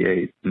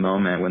 38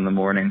 moment when the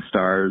morning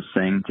stars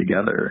sang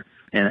together.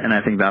 And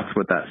I think that's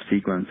what that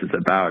sequence is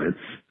about.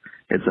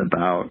 It's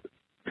about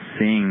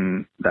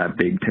seeing that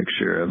big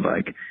picture of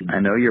like, I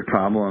know your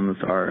problems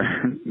are,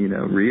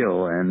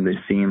 real and they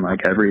seem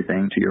like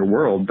everything to your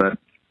world, but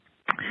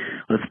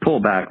let's pull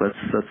back.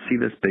 Let's see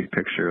this big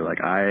picture.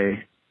 Like,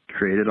 I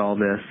created all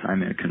this.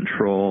 I'm in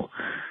control.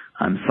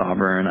 I'm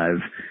sovereign.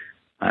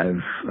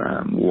 I've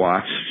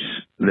watched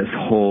this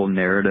whole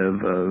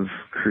narrative of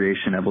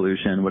creation,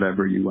 evolution,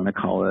 whatever you want to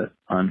call it,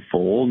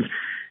 unfold.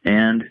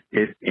 And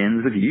it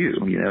ends with you.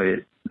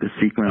 The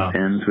sequence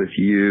ends with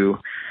you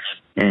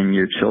and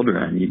your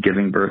children, you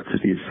giving birth to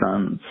these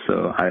sons.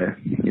 So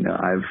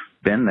I've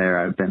been there.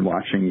 I've been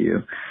watching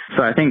you.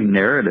 So I think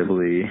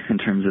narratively, in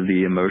terms of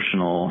the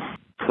emotional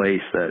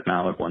place that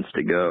Malick wants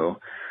to go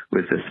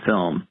with this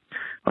film,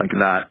 like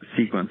that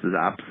sequence is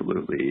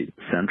absolutely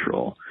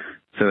central.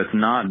 So it's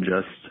not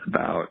just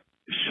about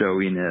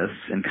showiness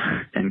and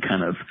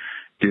kind of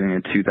doing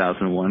a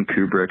 2001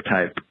 Kubrick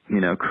type,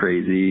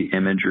 crazy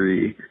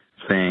imagery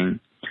thing.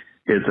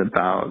 It's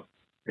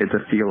a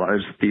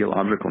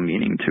theological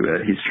meaning to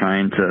it. He's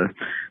trying to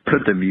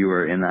put the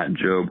viewer in that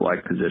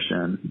Job-like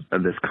position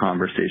of this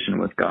conversation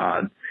with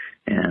God.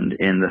 And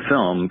in the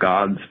film,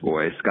 God's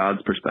voice,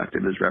 God's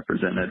perspective is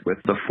represented with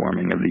the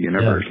forming of the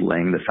universe,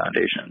 laying the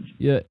foundations.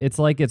 Yeah,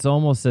 it's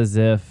almost as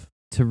if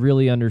to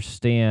really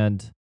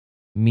understand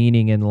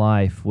meaning in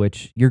life,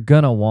 which you're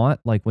gonna want,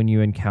 like when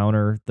you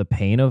encounter the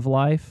pain of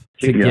life,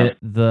 to get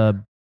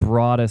the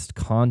broadest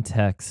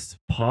context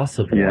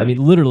possible. Yeah. I mean,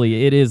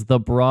 literally, it is the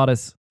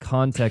broadest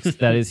context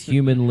that is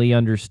humanly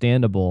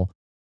understandable.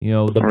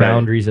 The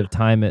boundaries of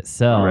time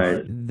itself.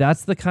 Right.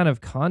 That's the kind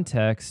of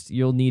context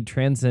you'll need,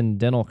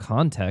 transcendental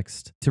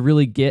context, to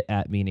really get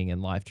at meaning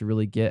in life, to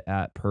really get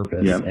at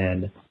purpose,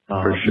 and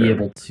be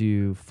able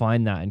to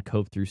find that and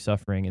cope through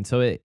suffering. And so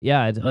it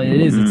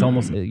is. It's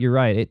almost, you're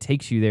right. It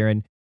takes you there,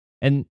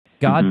 and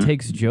God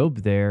takes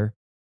Job there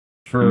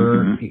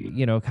for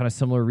kind of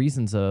similar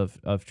reasons of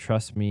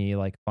trust me,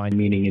 like find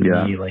meaning in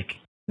me, like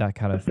that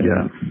kind of thing.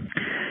 Yeah.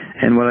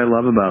 And what I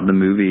love about the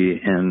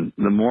movie, and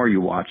the more you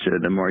watch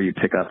it, the more you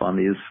pick up on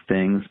these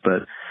things,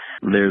 but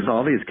there's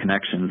all these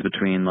connections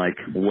between like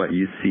what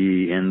you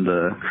see in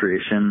the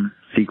creation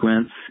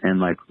sequence and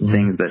like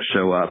things that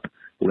show up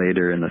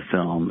later in the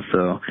film.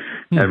 So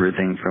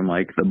everything from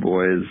like the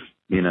boys,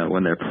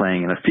 when they're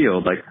playing in a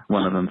field, like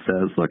one of them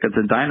says, look, it's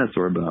a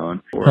dinosaur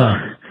bone,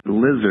 or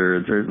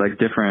lizards, or like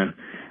different,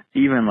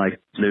 even like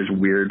there's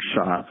weird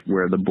shots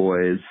where the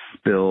boys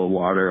spill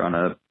water on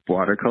a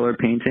watercolor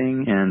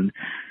painting, and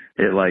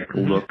it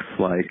looks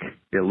like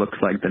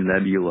the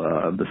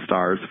nebula of the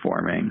stars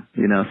forming,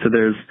 so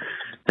there's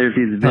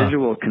these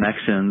visual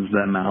connections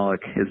that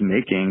Malick is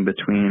making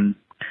between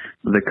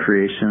the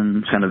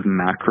creation kind of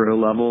macro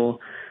level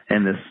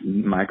and this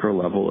micro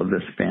level of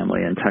this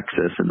family in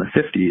Texas in the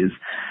 50s.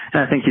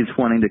 And I think he's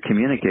wanting to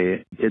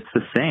communicate it's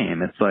the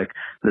same. It's like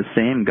the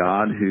same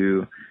God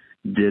who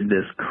did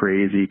this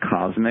crazy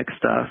cosmic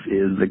stuff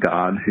is the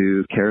God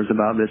who cares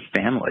about this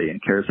family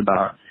and cares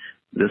about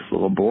this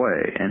little boy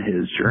and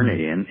his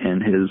journey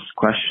and his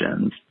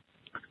questions.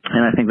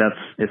 And I think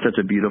it's such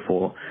a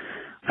beautiful,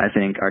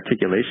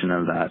 articulation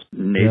of that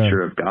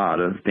nature of God,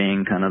 of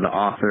being kind of the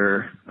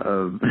author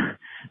of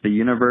the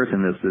universe,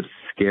 and this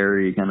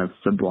scary kind of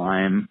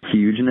sublime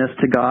hugeness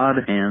to God,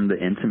 and the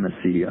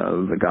intimacy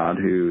of a God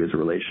who is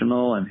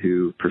relational and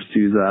who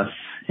pursues us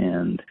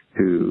and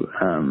who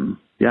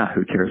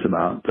cares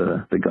about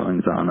the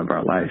goings on of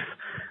our life.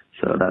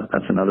 So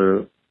that's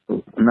another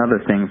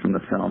thing from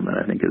the film that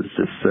I think is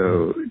just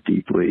so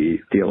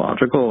deeply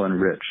theological and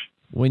rich.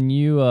 When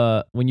you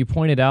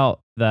pointed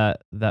out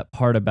that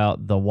part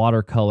about the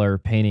watercolor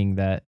painting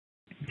that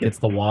gets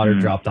the water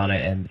dropped on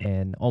it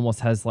and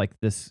almost has like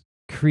this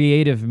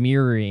creative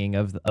mirroring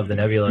of the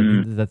nebula,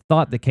 the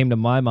thought that came to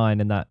my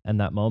mind in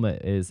that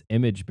moment is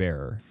image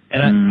bearer.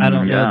 And I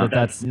don't know that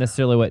that's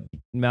necessarily what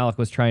Malick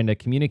was trying to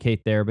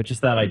communicate there, but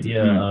just that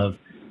idea of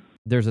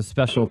there's a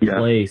special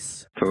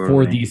place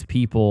for these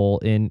people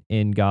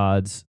in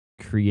God's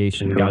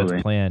creation, God's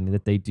plan,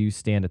 that they do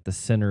stand at the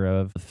center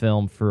of the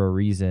film for a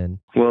reason.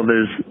 Well,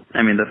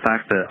 the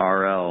fact that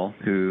RL,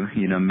 who,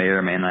 may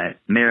or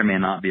may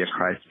not be a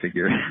Christ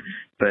figure,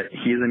 but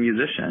he's a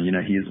musician,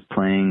 he's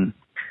playing,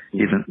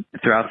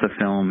 throughout the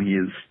film,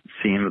 he's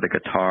seen with a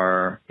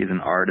guitar, he's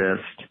an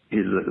artist,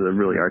 he's a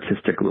really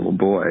artistic little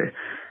boy.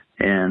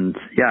 And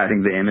I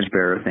think the image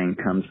bearer thing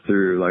comes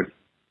through, like,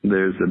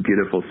 there's a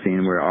beautiful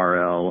scene where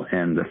RL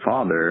and the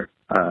father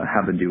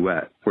have a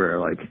duet where,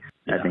 like,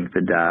 I think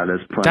the dad is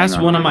playing. That's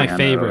on one the of my piano,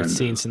 favorite and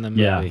scenes in the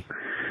movie. Yeah.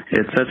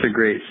 It's such a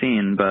great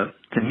scene, but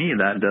to me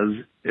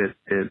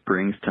it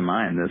brings to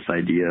mind this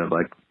idea of,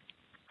 like,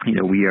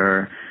 we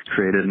are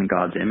created in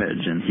God's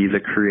image, and he's a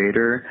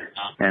creator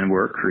and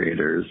we're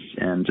creators.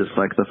 And just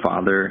like the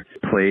father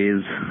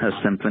plays a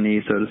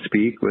symphony, so to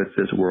speak, with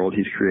this world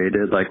he's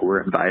created, like,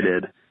 we're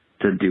invited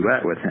to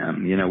duet with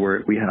him.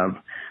 We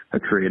have a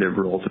creative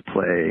role to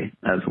play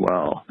as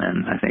well.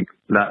 And I think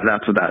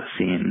that's what that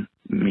scene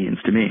means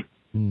to me.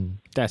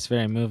 That's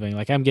very moving.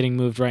 Like, I'm getting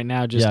moved right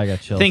now just I got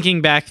chills.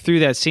 thinking back through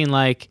that scene.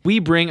 Like, we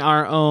bring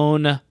our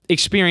own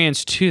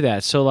experience to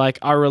that. So, like,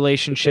 our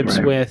relationships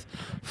with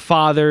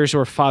fathers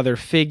or father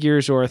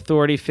figures or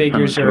authority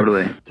figures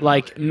or,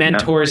 like,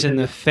 mentors in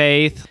the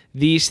faith,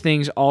 these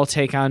things all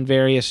take on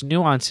various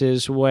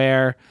nuances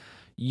where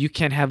you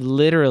can have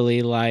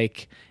literally,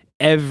 like,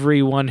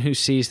 everyone who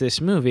sees this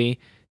movie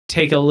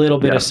take a little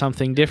bit of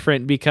something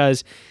different,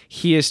 because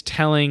he is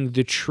telling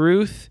the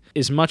truth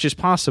as much as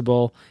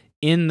possible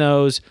in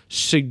those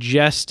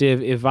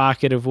suggestive,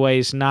 evocative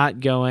ways, not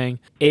going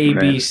A,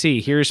 B,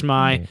 C. Here's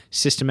my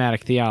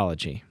systematic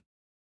theology.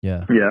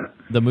 Yeah.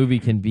 The movie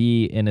can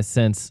be, in a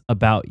sense,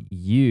 about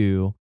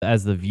you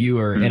as the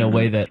viewer in a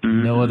way that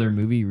no other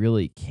movie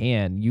really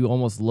can. You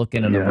almost look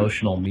in an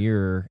emotional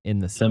mirror in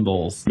the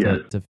symbols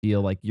to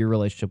feel like your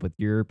relationship with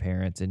your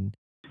parents and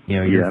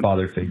your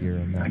father figure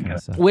and that kind of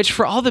stuff. Which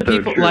for all the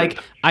people, true. like,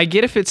 I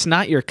get if it's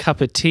not your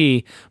cup of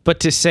tea, but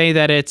to say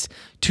that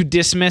to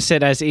dismiss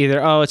it as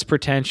either, oh, it's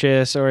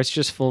pretentious, or it's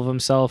just full of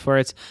himself, or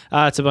it's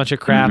a bunch of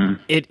crap,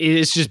 it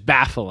is just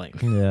baffling.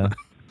 Yeah.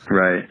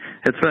 Right.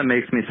 It's what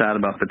makes me sad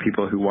about the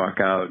people who walk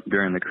out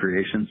during the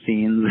creation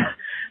scenes,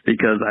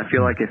 because I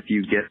feel like if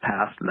you get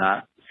past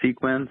that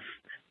sequence,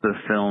 the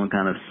film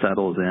kind of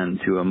settles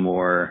into a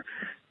more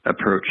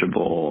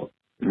approachable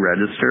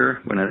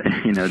register when it,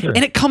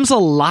 And it comes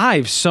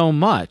alive so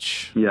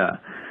much. Yeah.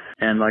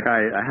 And like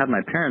I had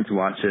my parents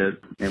watch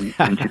it in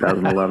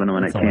 2011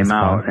 when it always came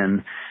out, fun.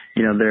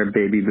 and they're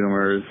baby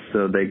boomers,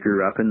 so they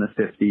grew up in the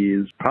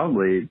 50s,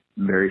 probably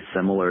very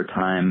similar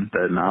time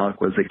that Malik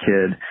was a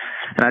kid.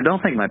 And I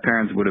don't think my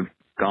parents would have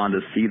gone to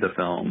see the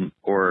film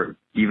or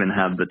even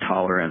have the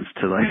tolerance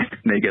to like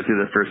make it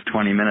through the first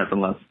 20 minutes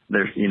unless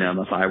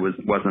unless I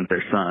wasn't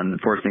their son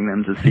forcing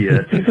them to see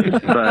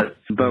it.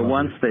 but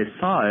once they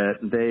saw it,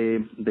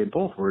 they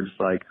both were just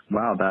like,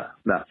 wow,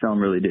 that film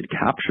really did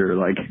capture,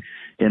 like,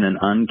 in an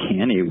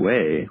uncanny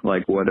way,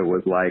 like what it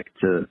was like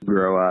to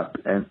grow up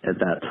at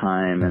that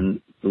time,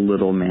 and the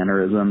little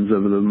mannerisms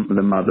of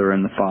the mother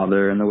and the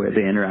father and the way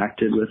they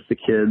interacted with the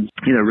kids,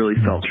 really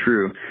felt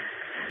true.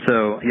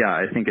 So yeah,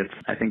 I think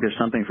there's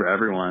something for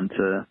everyone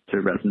to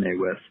resonate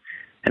with.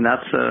 And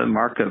that's a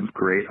mark of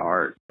great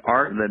art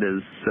that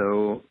is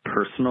so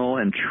personal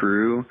and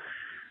true,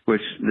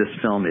 which this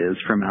film is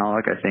for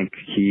Malik. I think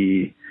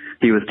he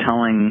was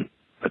telling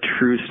a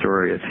true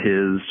story of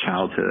his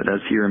childhood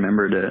as he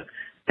remembered it.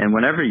 And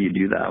whenever you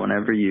do that,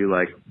 whenever you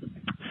like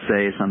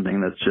say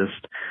something that's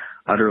just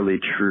utterly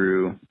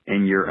true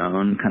in your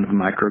own kind of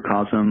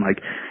microcosm, like,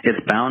 it's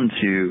bound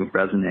to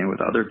resonate with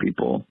other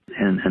people.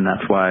 And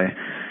that's why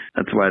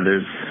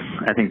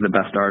I think the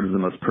best art is the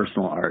most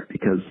personal art,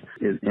 because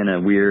in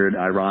a weird,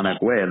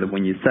 ironic way, that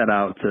when you set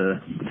out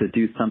to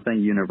do something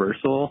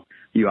universal,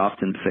 you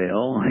often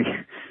fail.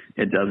 Like,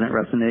 it doesn't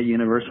resonate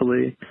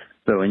universally.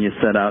 So when you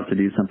set out to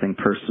do something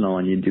personal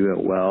and you do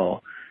it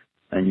well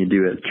and you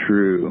do it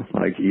true,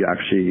 like, you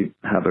actually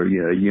have a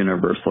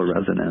universal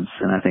resonance.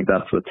 And I think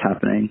that's what's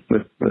happening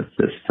with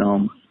this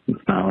film with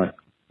Malik.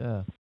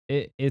 Yeah.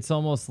 It's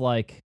almost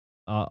like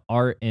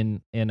art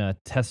in a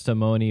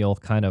testimonial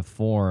kind of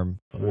form,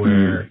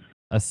 where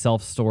a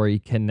self-story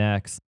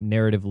connects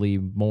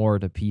narratively more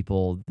to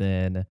people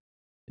than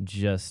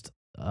just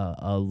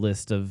a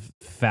list of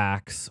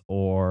facts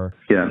or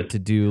a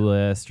to-do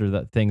list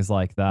or things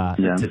like that.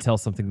 To tell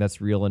something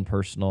that's real and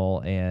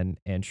personal and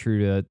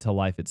true to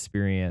life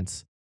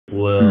experience,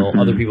 well,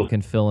 other people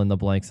can fill in the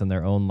blanks in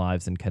their own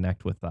lives and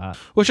connect with that.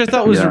 Which I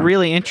thought was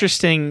really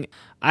interesting.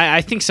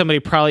 I think somebody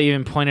probably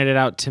even pointed it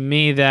out to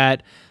me,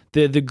 that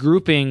the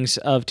groupings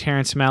of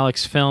Terrence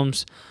Malick's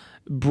films,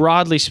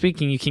 broadly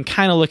speaking, you can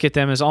kind of look at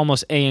them as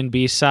almost A and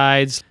B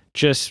sides.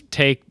 Just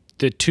take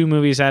the two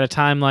movies at a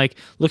time, like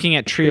looking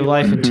at Tree of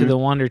Life and To the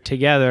Wonder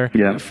together.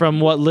 Yeah. From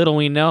what little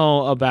we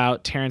know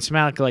about Terrence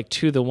Malick, like,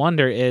 To the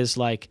Wonder is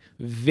like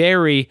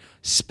very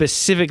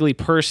specifically,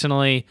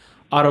 personally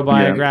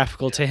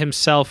autobiographical to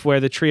himself,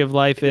 where the Tree of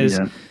Life is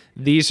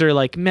these are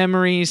like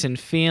memories and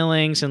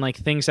feelings and like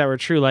things that were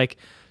true. Like,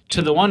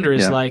 To the Wonder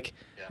is like,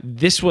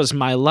 this was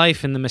my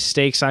life and the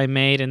mistakes I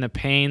made and the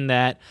pain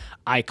that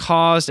I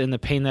caused and the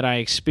pain that I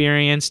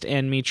experienced,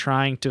 and me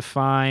trying to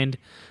find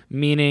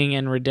meaning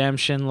and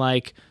redemption,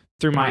 like,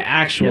 through my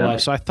actual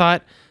life. So I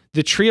thought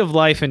the Tree of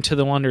Life and To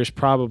the Wonder is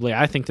probably,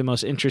 I think, the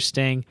most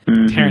interesting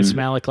Terrence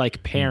Malick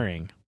like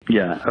pairing.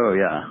 Yeah. Oh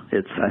yeah.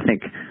 I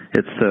think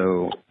it's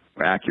so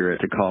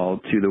accurate to call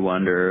To the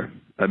Wonder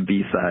a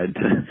B-side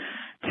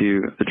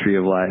to The Tree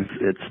of Life.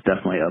 It's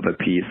definitely of a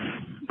piece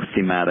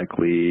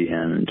thematically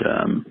and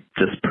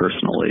just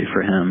personally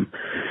for him.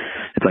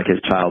 It's like his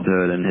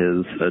childhood and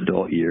his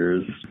adult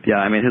years. Yeah,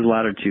 I mean, his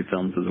latter two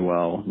films as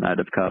well, Night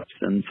of Cups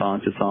and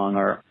Song to Song,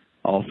 are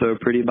also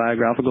pretty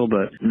biographical,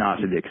 but not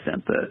to the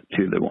extent that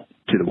To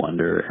the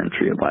Wonder and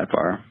Tree of Life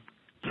are.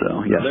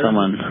 So yeah,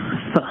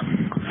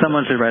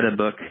 someone should write a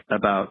book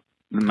about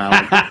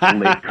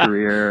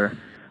Malik's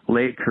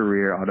late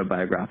career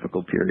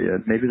autobiographical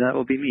period. Maybe that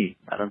will be me.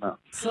 I don't know.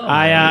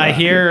 I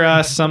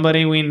hear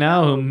somebody we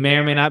know who may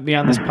or may not be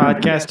on this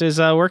podcast is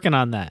working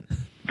on that.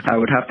 I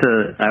would have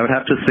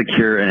to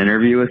secure an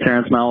interview with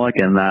Terrence Malick,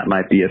 and that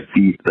might be a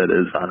feat that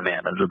is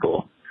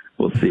unmanageable.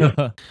 We'll see.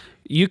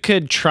 You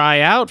could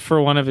try out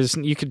for one of his.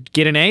 You could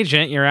get an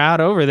agent. You're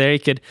out over there. You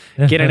could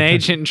get an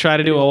agent and try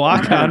to do a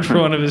walk-on for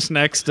one of his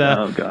next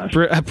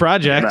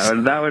projects.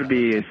 That would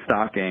be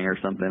stalking or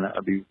something. That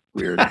would be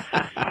weird.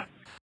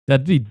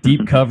 That'd be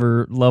deep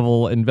cover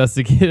level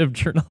investigative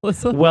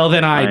journalism. Well,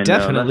 then I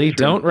definitely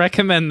don't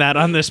recommend that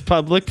on this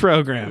public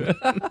program.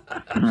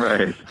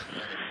 Right.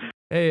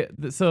 Hey,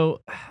 so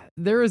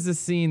there was a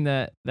scene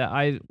that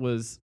I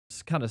was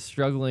kind of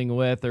struggling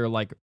with, or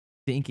like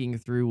thinking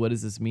through, what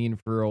does this mean,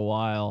 for a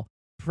while,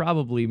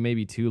 probably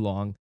maybe too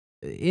long.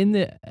 In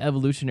the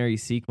evolutionary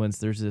sequence,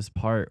 there's this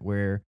part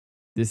where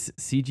this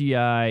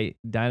CGI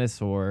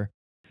dinosaur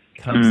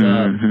comes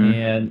up,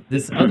 and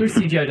this other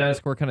CGI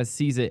dinosaur kind of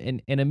sees it,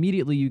 and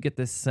immediately you get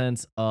this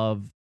sense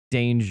of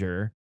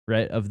danger,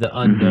 right? Of the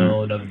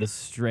unknown, of the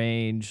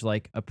strange,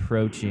 like,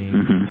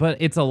 approaching. But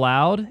it's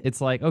allowed.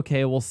 It's like,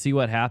 okay, we'll see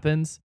what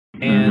happens.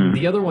 And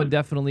the other one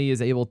definitely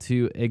is able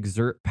to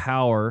exert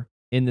power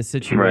in the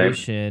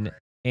situation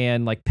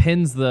and, like,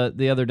 pins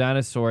the other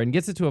dinosaur and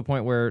gets it to a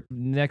point where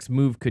next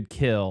move could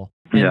kill,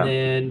 and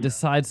then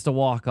decides to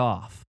walk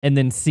off. And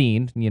then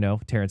scene,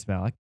 Terrence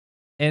Malick.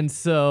 And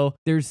so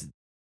there's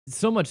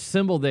so much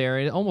symbol there.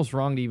 It's almost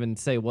wrong to even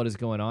say what is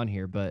going on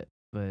here, but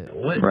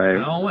what?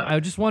 I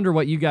just wonder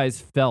what you guys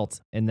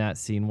felt in that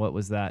scene. What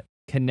was that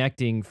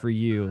connecting for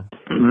you?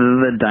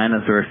 The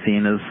dinosaur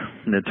scene is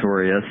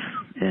notorious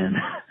in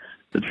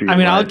the Tree of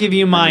Life. I'll give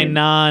you my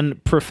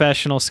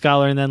non-professional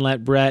scholar and then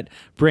let Brett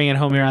bring it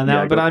home here on that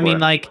one. But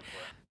like,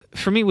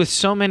 for me, with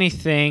so many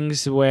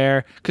things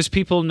because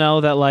people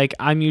know that, like,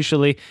 I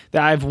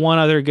had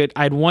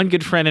one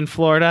good friend in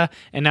Florida,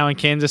 and now in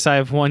Kansas I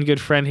have one good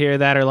friend here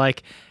that are,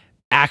 like,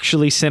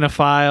 actually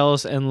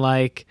cinephiles, and,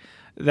 like,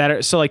 that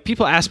are, so, like,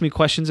 people ask me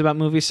questions about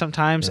movies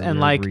sometimes, and,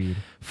 like,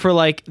 for,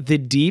 like, the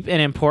deep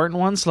and important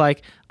ones,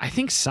 like, I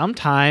think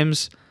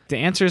sometimes the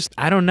answer is,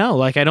 I don't know.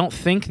 Like, I don't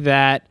think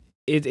that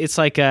it's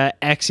like a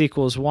X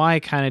equals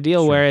Y kind of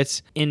deal, where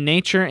it's in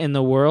nature, in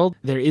the world,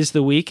 there is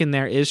the weak and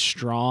there is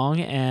strong.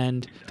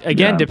 And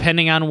again,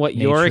 depending on what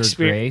your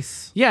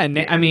experience,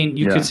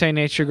 you could say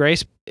nature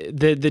grace.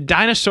 The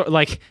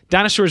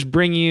dinosaurs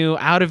bring you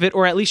out of it,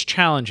 or at least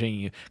challenging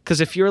you.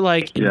 Because if you're,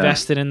 like,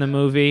 invested in the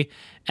movie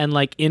and,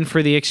 like, in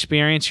for the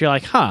experience, you're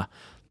like,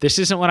 this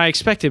isn't what I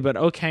expected, but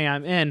okay,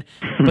 I'm in.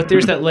 But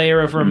there's that layer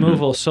of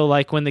removal. So,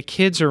 like, when the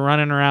kids are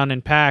running around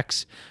in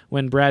packs,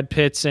 when Brad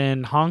Pitt's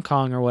in Hong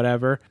Kong or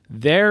whatever,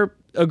 they're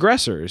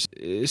aggressors.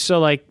 So,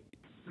 like,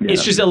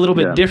 it's just a little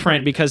bit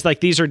different because, like,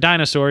 these are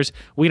dinosaurs.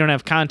 We don't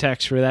have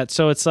context for that.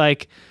 So it's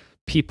like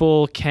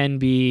people can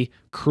be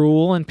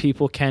cruel and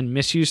people can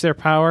misuse their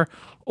power,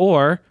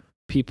 or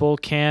people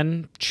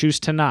can choose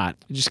to not.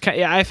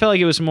 I felt like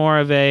it was more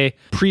of a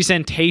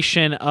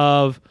presentation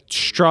of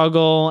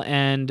struggle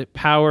and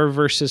power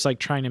versus, like,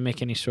 trying to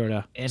make any sort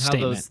of statement.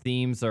 How those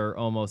themes are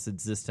almost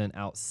existent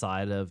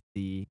outside of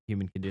the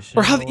human condition,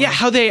 or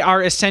how they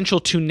are essential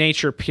to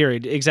nature.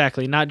 Period.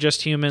 Exactly. Not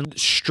just human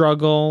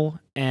struggle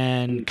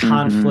and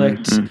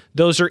conflict.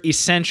 Those are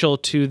essential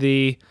to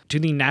the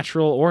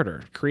natural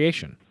order,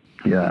 creation.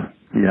 Yeah,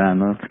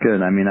 no, that's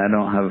good. I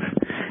don't have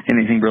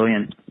anything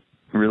brilliant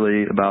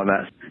really about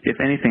that. If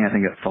anything, I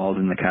think it falls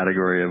in the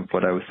category of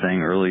what I was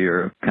saying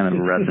earlier, kind of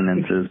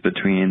resonances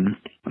between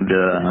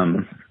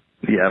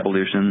the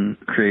evolution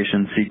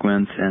creation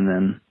sequence and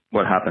then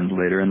what happens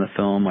later in the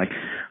film. Like,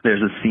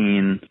 there's a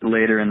scene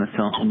later in the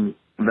film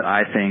that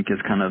I think is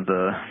kind of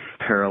the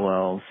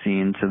parallel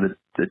scene to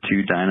the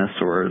two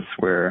dinosaurs,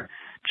 where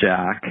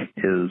Jack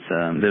is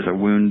there's a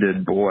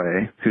wounded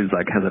boy who's,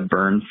 like, has a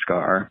burn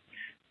scar.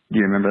 Do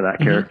you remember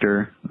that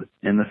character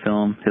in the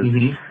film?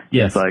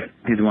 Yes.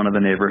 He's one of the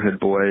neighborhood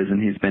boys,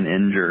 and he's been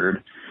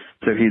injured.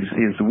 So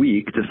he's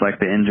weak, just like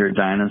the injured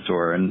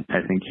dinosaur, and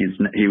I think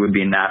he would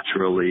be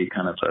naturally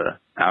kind of a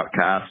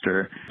outcast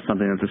or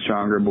something that the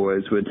stronger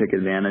boys would take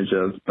advantage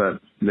of. But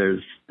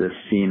there's this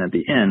scene at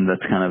the end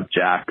that's kind of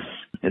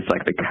it's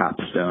like the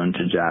capstone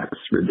to Jack's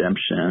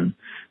redemption,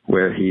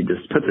 where he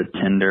just puts a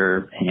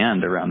tender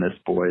hand around this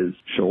boy's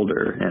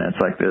shoulder, and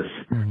it's like this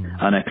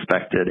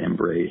unexpected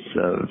embrace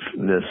of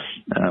this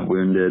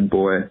wounded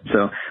boy.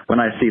 So when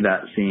I see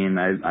that scene,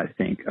 I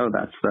think,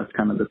 that's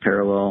kind of the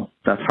parallel.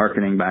 That's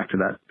hearkening back to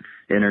that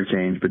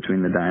interchange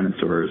between the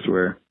dinosaurs,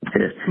 where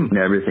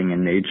everything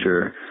in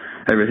nature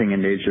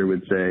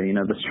would say,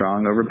 the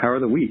strong overpower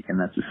the weak, and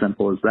that's as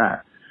simple as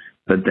that.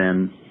 But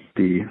then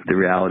the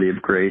reality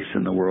of grace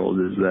in the world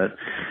is that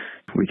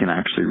we can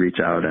actually reach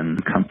out and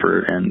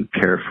comfort and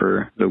care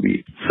for the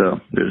weak. So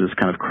there's this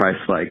kind of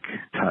Christ-like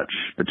touch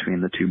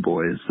between the two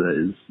boys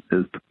that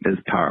is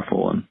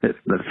powerful, and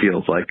that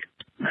feels like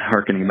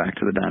hearkening back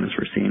to the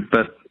dinosaur scene.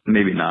 But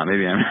maybe not.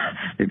 Maybe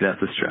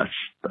that's a stretch.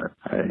 But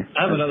I've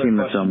seen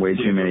the film way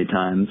too many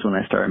times when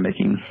I started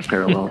making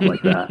parallels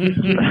like that.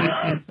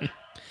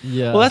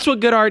 Yeah. Well, that's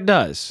what good art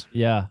does.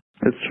 Yeah.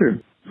 It's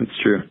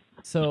true.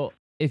 So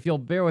if you'll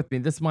bear with me,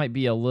 this might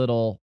be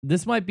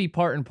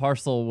part and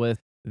parcel with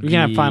we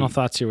can have final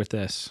thoughts here with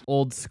this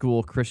old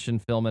school Christian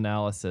film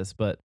analysis,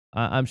 but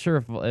I'm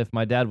sure if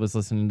my dad was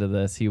listening to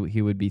this, he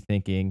would be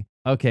thinking,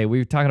 okay, we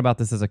were talking about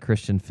this as a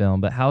Christian film,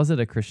 but how is it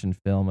a Christian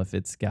film if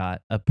it's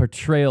got a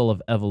portrayal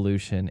of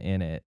evolution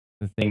in it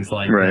and things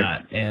like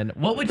that? And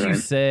what would you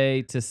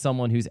say to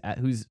someone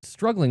who's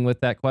struggling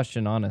with that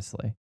question,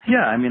 honestly?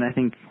 Yeah, I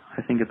think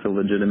it's a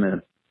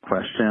legitimate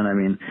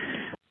question.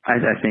 I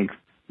think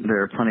there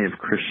are plenty of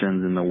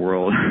Christians in the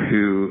world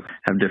who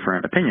have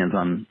different opinions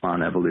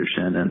on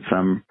evolution, and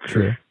some,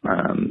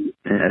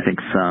 I think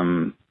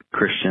some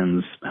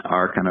Christians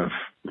are kind of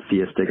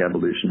theistic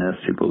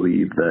evolutionists who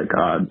believe that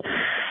God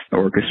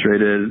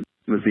orchestrated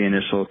was the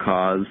initial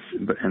cause,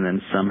 and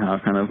then somehow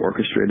kind of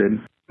orchestrated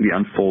the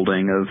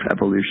unfolding of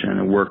evolution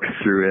and worked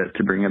through it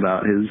to bring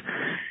about his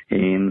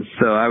aims.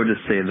 So I would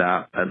just say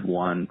that as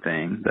one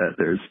thing, that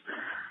there's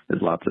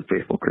lots of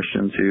faithful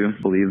Christians who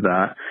believe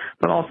that.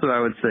 But also I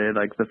would say,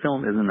 like, the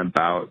film isn't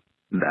about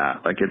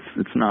that. Like,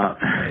 it's not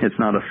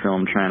a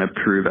film trying to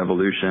prove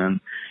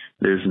evolution.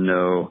 It's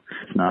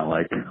not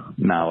like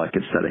Malick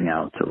is setting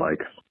out to like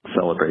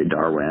celebrate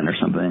Darwin or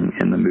something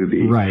in the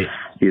movie. Right.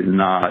 He's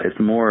not. It's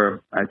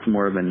more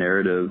of a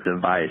narrative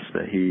device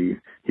that he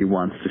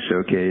wants to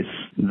showcase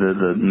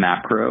the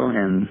macro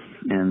and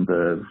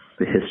the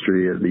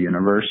history of the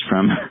universe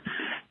from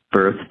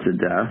birth to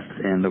death,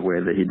 and the way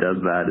that he does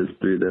that is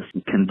through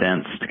this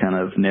condensed kind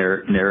of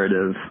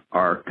narrative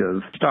arc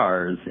of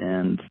stars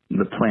and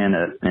the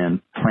planet and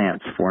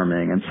plants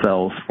forming and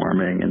cells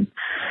forming and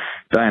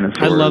dinosaurs.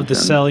 I love the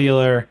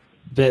cellular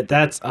bit.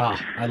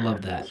 I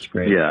love that. It's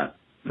great. Yeah.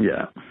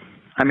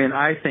 I mean,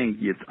 I think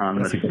it's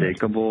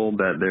unmistakable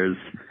that there's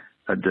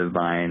a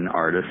divine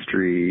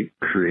artistry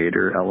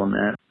creator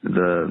element.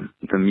 The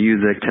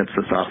music tips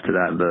us off to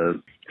that.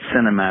 The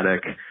cinematic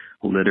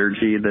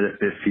liturgy that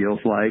it feels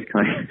like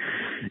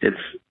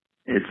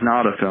it's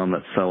not a film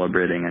that's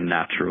celebrating a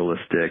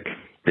naturalistic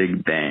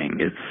Big Bang.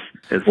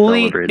 It's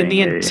celebrating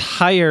the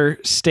entire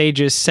stage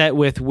is set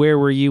with "Where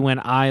were you when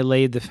I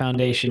laid the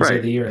foundations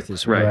of the earth?"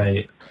 as well.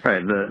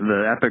 Right.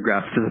 The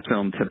epigraph to the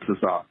film tips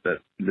us off that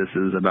this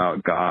is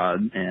about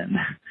God and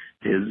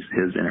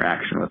his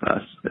interaction with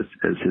us as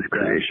his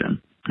creation.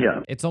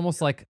 Yeah. It's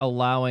almost like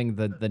allowing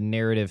the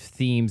narrative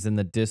themes and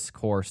the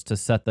discourse to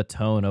set the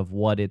tone of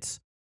what it's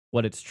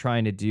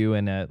trying to do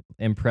in an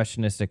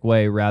impressionistic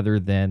way, rather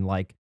than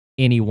like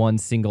any one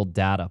single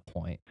data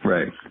point.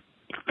 Right.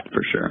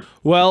 For sure.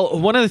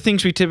 Well, one of the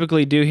things we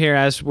typically do here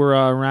as we're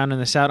rounding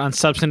this out on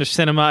Substantive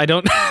Cinema, I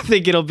don't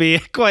think it'll be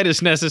quite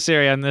as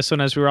necessary on this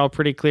one, as we were all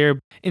pretty clear.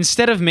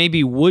 Instead of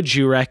maybe would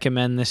you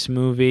recommend this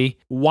movie,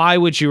 why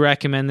would you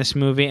recommend this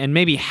movie, and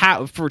maybe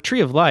how, for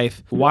Tree of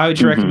Life, why would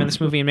you recommend this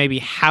movie, and maybe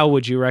how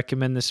would you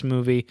recommend this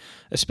movie,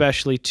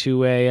 especially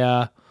to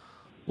a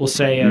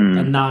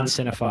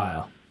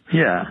non-cinephile?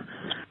 Yeah.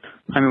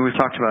 I mean, we've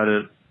talked about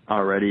it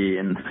already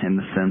in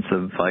the sense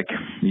of like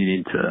you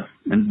need to,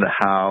 and the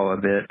how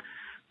of it.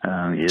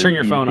 Turn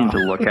your phone off. To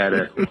look at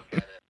it.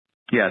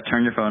 Yeah,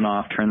 turn your phone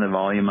off, turn the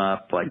volume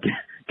up, like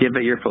give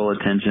it your full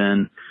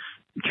attention.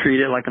 Treat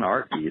it like an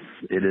art piece.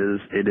 It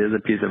is a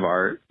piece of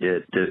art.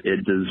 It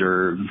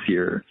deserves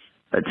your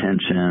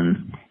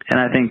attention. And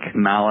I think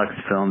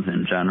Malick's films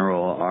in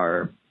general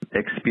are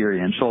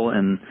experiential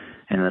in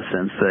the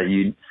sense that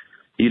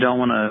you don't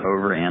want to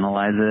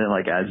overanalyze it,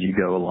 like, as you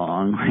go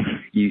along. Like,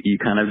 you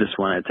kind of just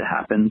want it to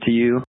happen to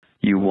you.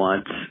 You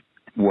want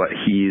what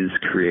he's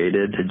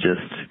created to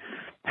just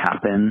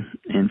happen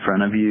in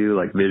front of you,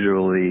 like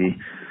visually,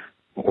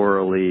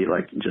 orally,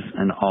 like just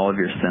in all of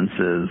your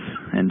senses.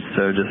 And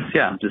so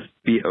just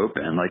be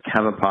open, like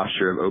have a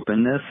posture of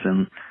openness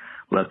and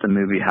let the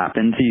movie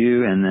happen to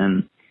you. And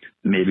then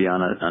maybe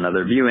on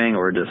another viewing,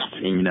 or just,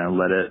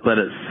 let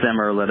it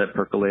simmer, let it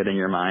percolate in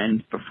your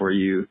mind before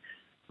you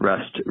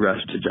rush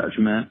to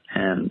judgment.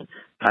 And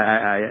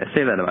I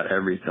say that about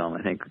every film.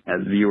 I think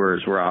as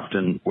viewers, we're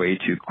often way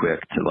too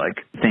quick to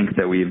like think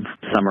that we've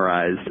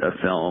summarized a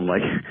film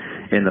like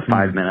in the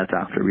 5 minutes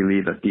after we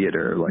leave a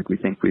theater. Like we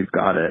think we've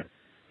got it,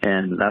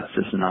 and that's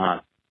just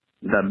not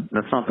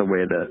that's not the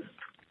way that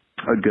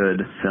a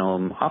good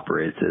film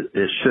operates.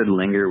 It should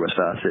linger with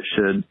us. It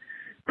should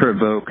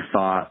provoke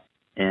thought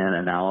and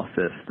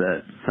analysis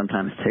that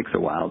sometimes takes a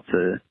while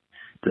to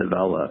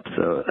develop.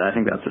 So I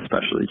think that's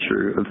especially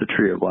true of The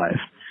Tree of Life.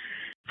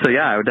 So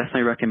yeah, I would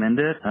definitely recommend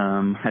it.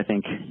 I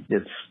think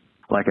it's,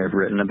 like I've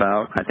written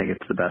about, I think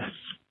it's the best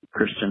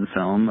Christian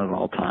film of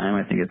all time.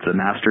 I think it's a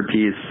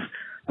masterpiece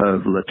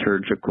of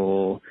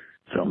liturgical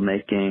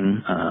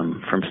filmmaking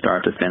from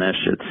start to finish.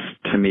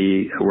 It's, to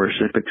me, a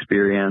worship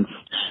experience.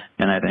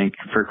 And I think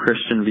for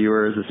Christian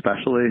viewers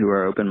especially who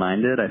are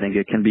open-minded, I think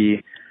it can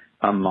be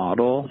a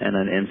model and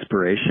an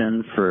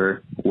inspiration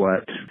for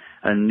what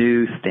a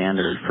new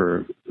standard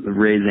for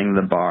raising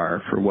the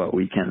bar for what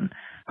we can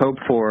hope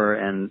for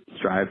and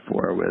strive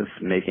for with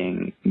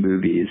making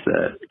movies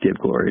that give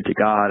glory to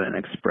God and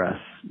express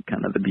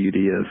kind of the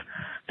beauty of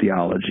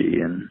theology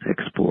and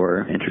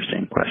explore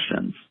interesting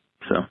questions.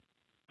 So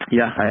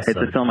yeah, it's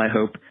a film I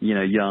hope,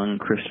 young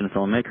Christian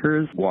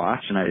filmmakers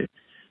watch. And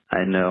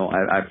I know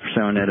I've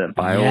shown it at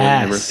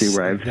Biola University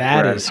where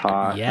I've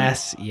taught.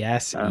 Yes. Yeah.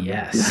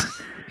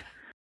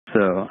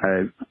 So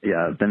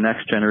the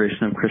next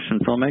generation of Christian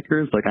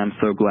filmmakers, like, I'm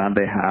so glad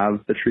they have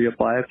The Tree of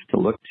Life to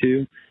look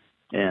to.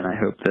 And I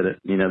hope that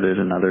there's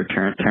another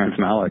Terrence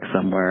Malick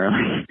somewhere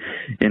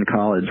in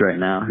college right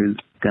now who's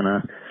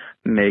gonna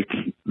make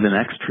the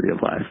next Tree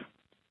of Life.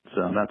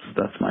 So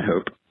that's my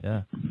hope.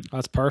 Yeah,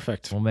 that's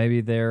perfect. Well,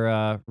 maybe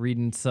they're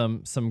reading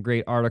some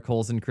great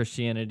articles in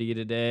Christianity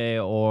Today,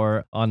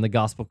 or on the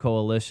Gospel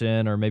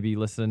Coalition, or maybe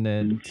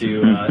listening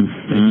to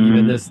maybe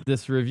even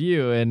this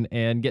review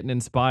and getting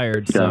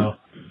inspired. So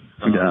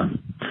yeah,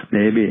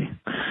 maybe.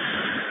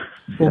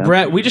 Well, Yeah.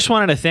 Brett, we just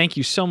wanted to thank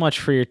you so much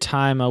for your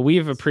time.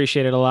 We've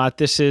appreciated a lot.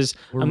 This is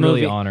We're a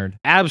really movie. honored.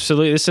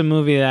 Absolutely. This is a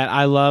movie that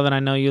I love and I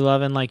know you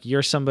love, and like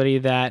you're somebody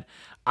that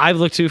I've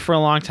looked to for a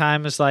long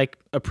time as like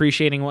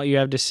appreciating what you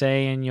have to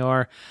say and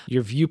your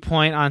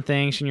viewpoint on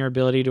things and your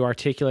ability to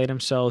articulate them.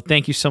 So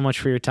thank you so much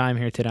for your time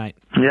here tonight.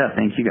 Yeah,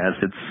 thank you guys.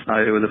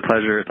 It was a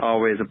pleasure. It's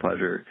always a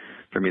pleasure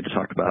for me to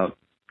talk about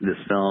this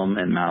film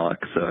and Malik,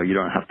 so you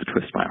don't have to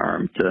twist my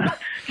arm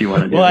if you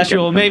want to do Well, it that's again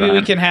true. Well, maybe we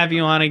sometime. can have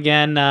you on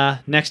again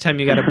next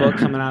time you got a book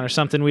coming out or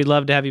something. We'd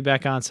love to have you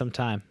back on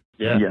sometime.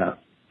 Yeah.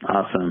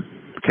 Awesome.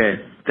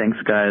 Okay. Thanks,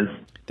 guys.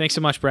 Thanks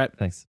so much, Brett.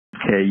 Thanks.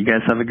 Okay, you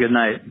guys have a good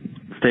night.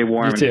 Stay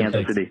warm You in too. Kansas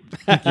Thanks. City.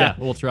 Yeah,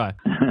 we'll try.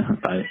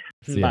 Bye.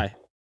 See ya. Bye.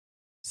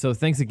 So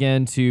thanks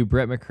again to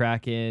Brett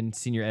McCracken,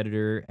 senior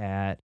editor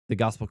at the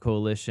Gospel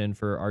Coalition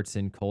for Arts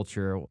and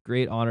Culture.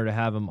 Great honor to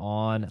have him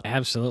on.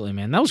 Absolutely,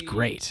 man. That was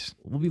great.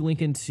 We'll be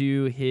linking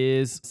to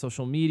his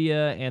social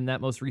media and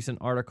that most recent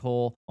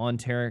article on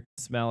Terrence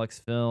Malick's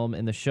film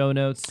in the show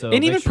notes. So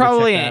And make even sure to check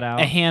probably that out.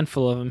 a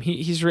handful of them.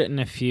 He's written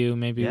a few.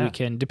 Maybe Yeah. we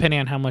can, depending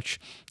on how much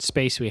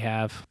space we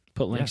have,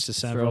 put links to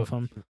several of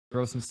them.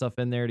 Throw some stuff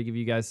in there to give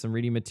you guys some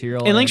reading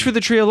material. And links for the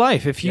Tree of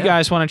Life. If you Yeah.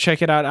 guys want to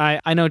check it out,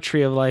 I know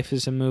Tree of Life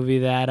is a movie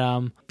that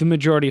the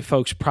majority of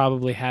folks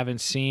probably haven't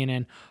seen.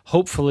 And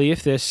hopefully,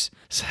 if this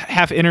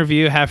half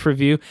interview, half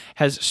review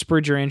has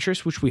spurred your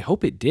interest, which we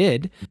hope it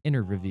did.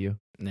 inner review.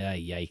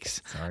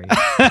 Yikes. Sorry.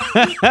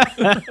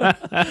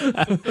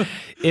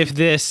 If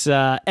this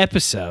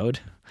episode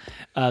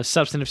of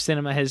Substantive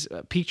Cinema has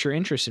piqued your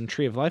interest in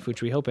Tree of Life,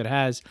 which we hope it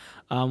has,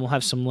 we'll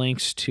have some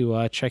links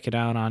to check it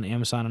out on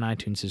Amazon and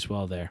iTunes as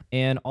well there.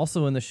 And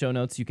also in the show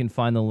notes, you can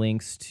find the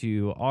links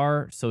to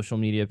our social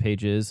media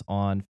pages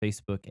on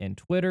Facebook and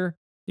Twitter.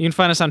 You can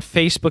find us on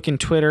Facebook and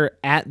Twitter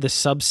at The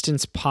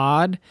Substance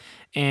Pod,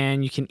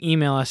 and you can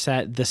email us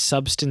at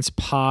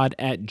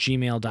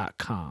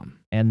thesubstancepod@gmail.com.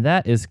 And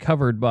that is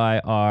covered by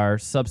our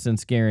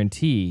substance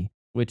guarantee,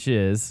 which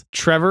is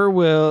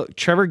Trevor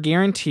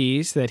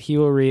guarantees that he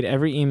will read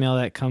every email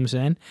that comes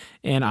in,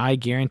 and I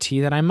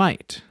guarantee that I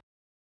might.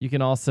 you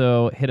can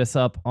also hit us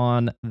up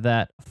on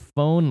that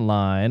phone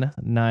line,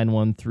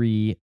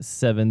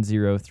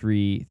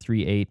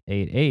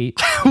 913-703-3888.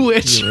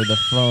 Which Or the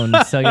phone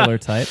cellular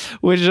type.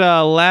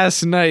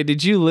 last night,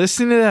 did you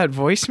listen to that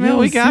voicemail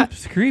we got?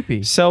 It's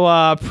creepy.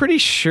 So pretty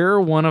sure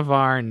one of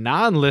our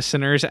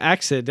non-listeners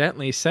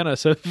accidentally sent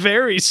us a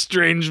very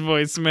strange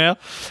voicemail.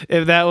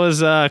 If that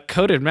was a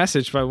coded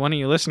message by one of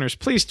you listeners,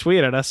 please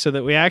tweet at us so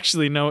that we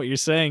actually know what you're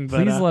saying.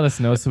 But Please let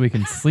us know so we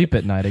can sleep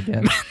at night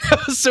again. that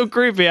was so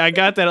creepy. I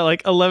got that at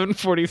like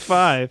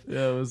 11:45.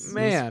 Yeah, it was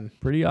Man.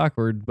 pretty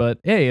awkward. But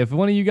hey, if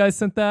one of you guys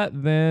sent that,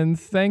 then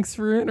thanks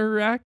for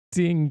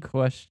interacting.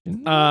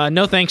 Question.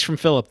 No thanks from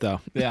Philip, though.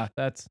 Yeah,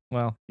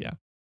 yeah.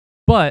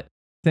 But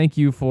thank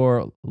you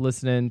for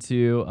listening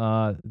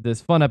to this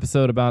fun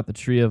episode about the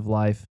Tree of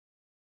Life.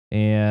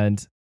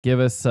 And give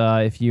us,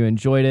 if you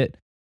enjoyed it,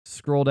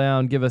 scroll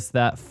down, give us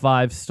that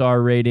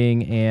 5-star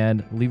rating,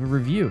 and leave a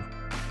review.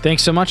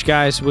 Thanks so much,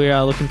 guys. We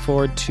are looking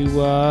forward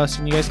to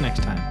seeing you guys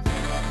next time.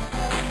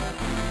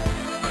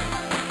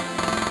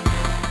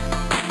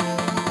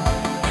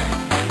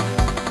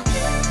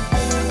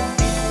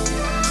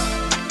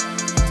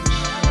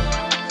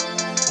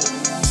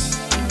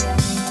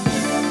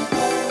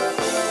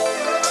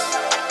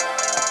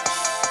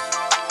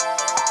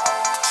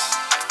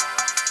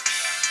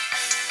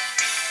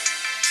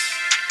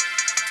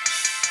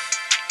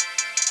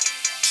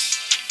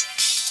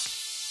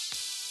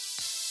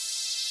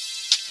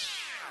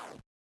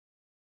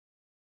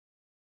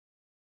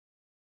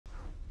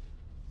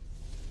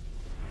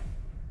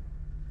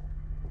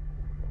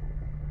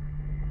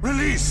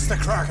 Release the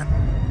Kraken!